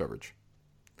 905 coverage.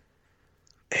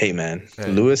 Hey, man,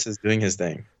 Lewis is doing his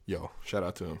thing. Yo, shout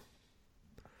out to him.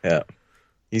 Yeah,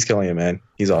 he's killing it, man.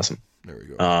 He's awesome. There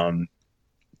we go.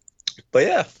 But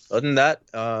yeah, other than that,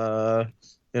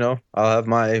 you know, I'll have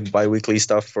my bi-weekly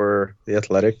stuff for The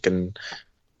Athletic and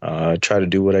try to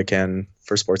do what I can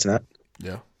for Sportsnet.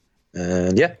 Yeah.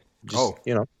 And yeah, just,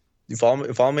 you know, you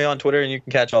follow me on Twitter and you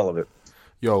can catch all of it.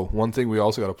 Yo, one thing we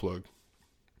also got to plug.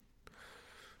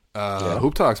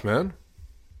 Hoop Talks, man.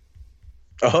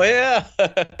 Oh yeah.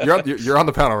 you're on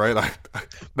the panel, right?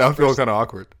 Now I'm feeling kind of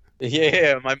awkward.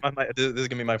 Yeah. This is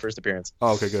gonna be my first appearance.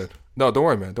 Oh, okay, good. No, don't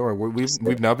worry, man. Don't worry.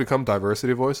 We've now become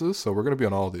diversity voices, so we're gonna be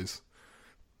on all of these.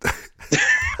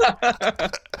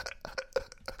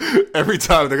 Every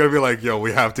time they're gonna be like, "Yo,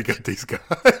 we have to get these guys."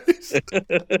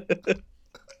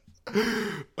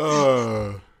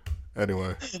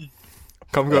 Anyway,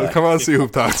 come on, see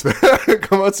Hoop Talks, man.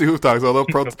 Come on, see Hoop Talks. Although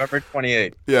November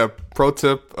 28th. Yeah, pro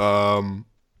tip.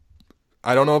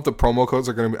 I don't know if the promo codes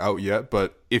are going to be out yet,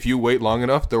 but if you wait long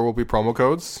enough, there will be promo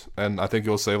codes, and I think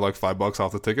you'll save like $5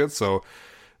 off the ticket. So,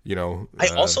 you know, I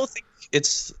also think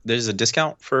there's a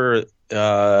discount for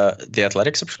the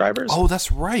Athletic subscribers. Oh,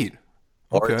 that's right.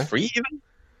 Or it's free even.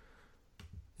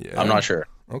 Yeah, I'm not sure.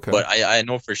 Okay, but I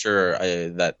know for sure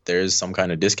that there is some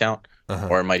kind of discount,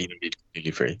 or it might even be completely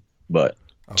free. But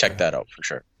check that out for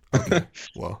sure. Okay.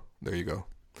 Well, there you go.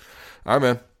 All right,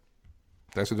 man.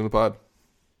 Thanks for doing the pod.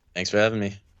 Thanks for having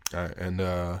me. All right,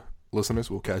 and listeners,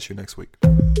 we'll catch you next week.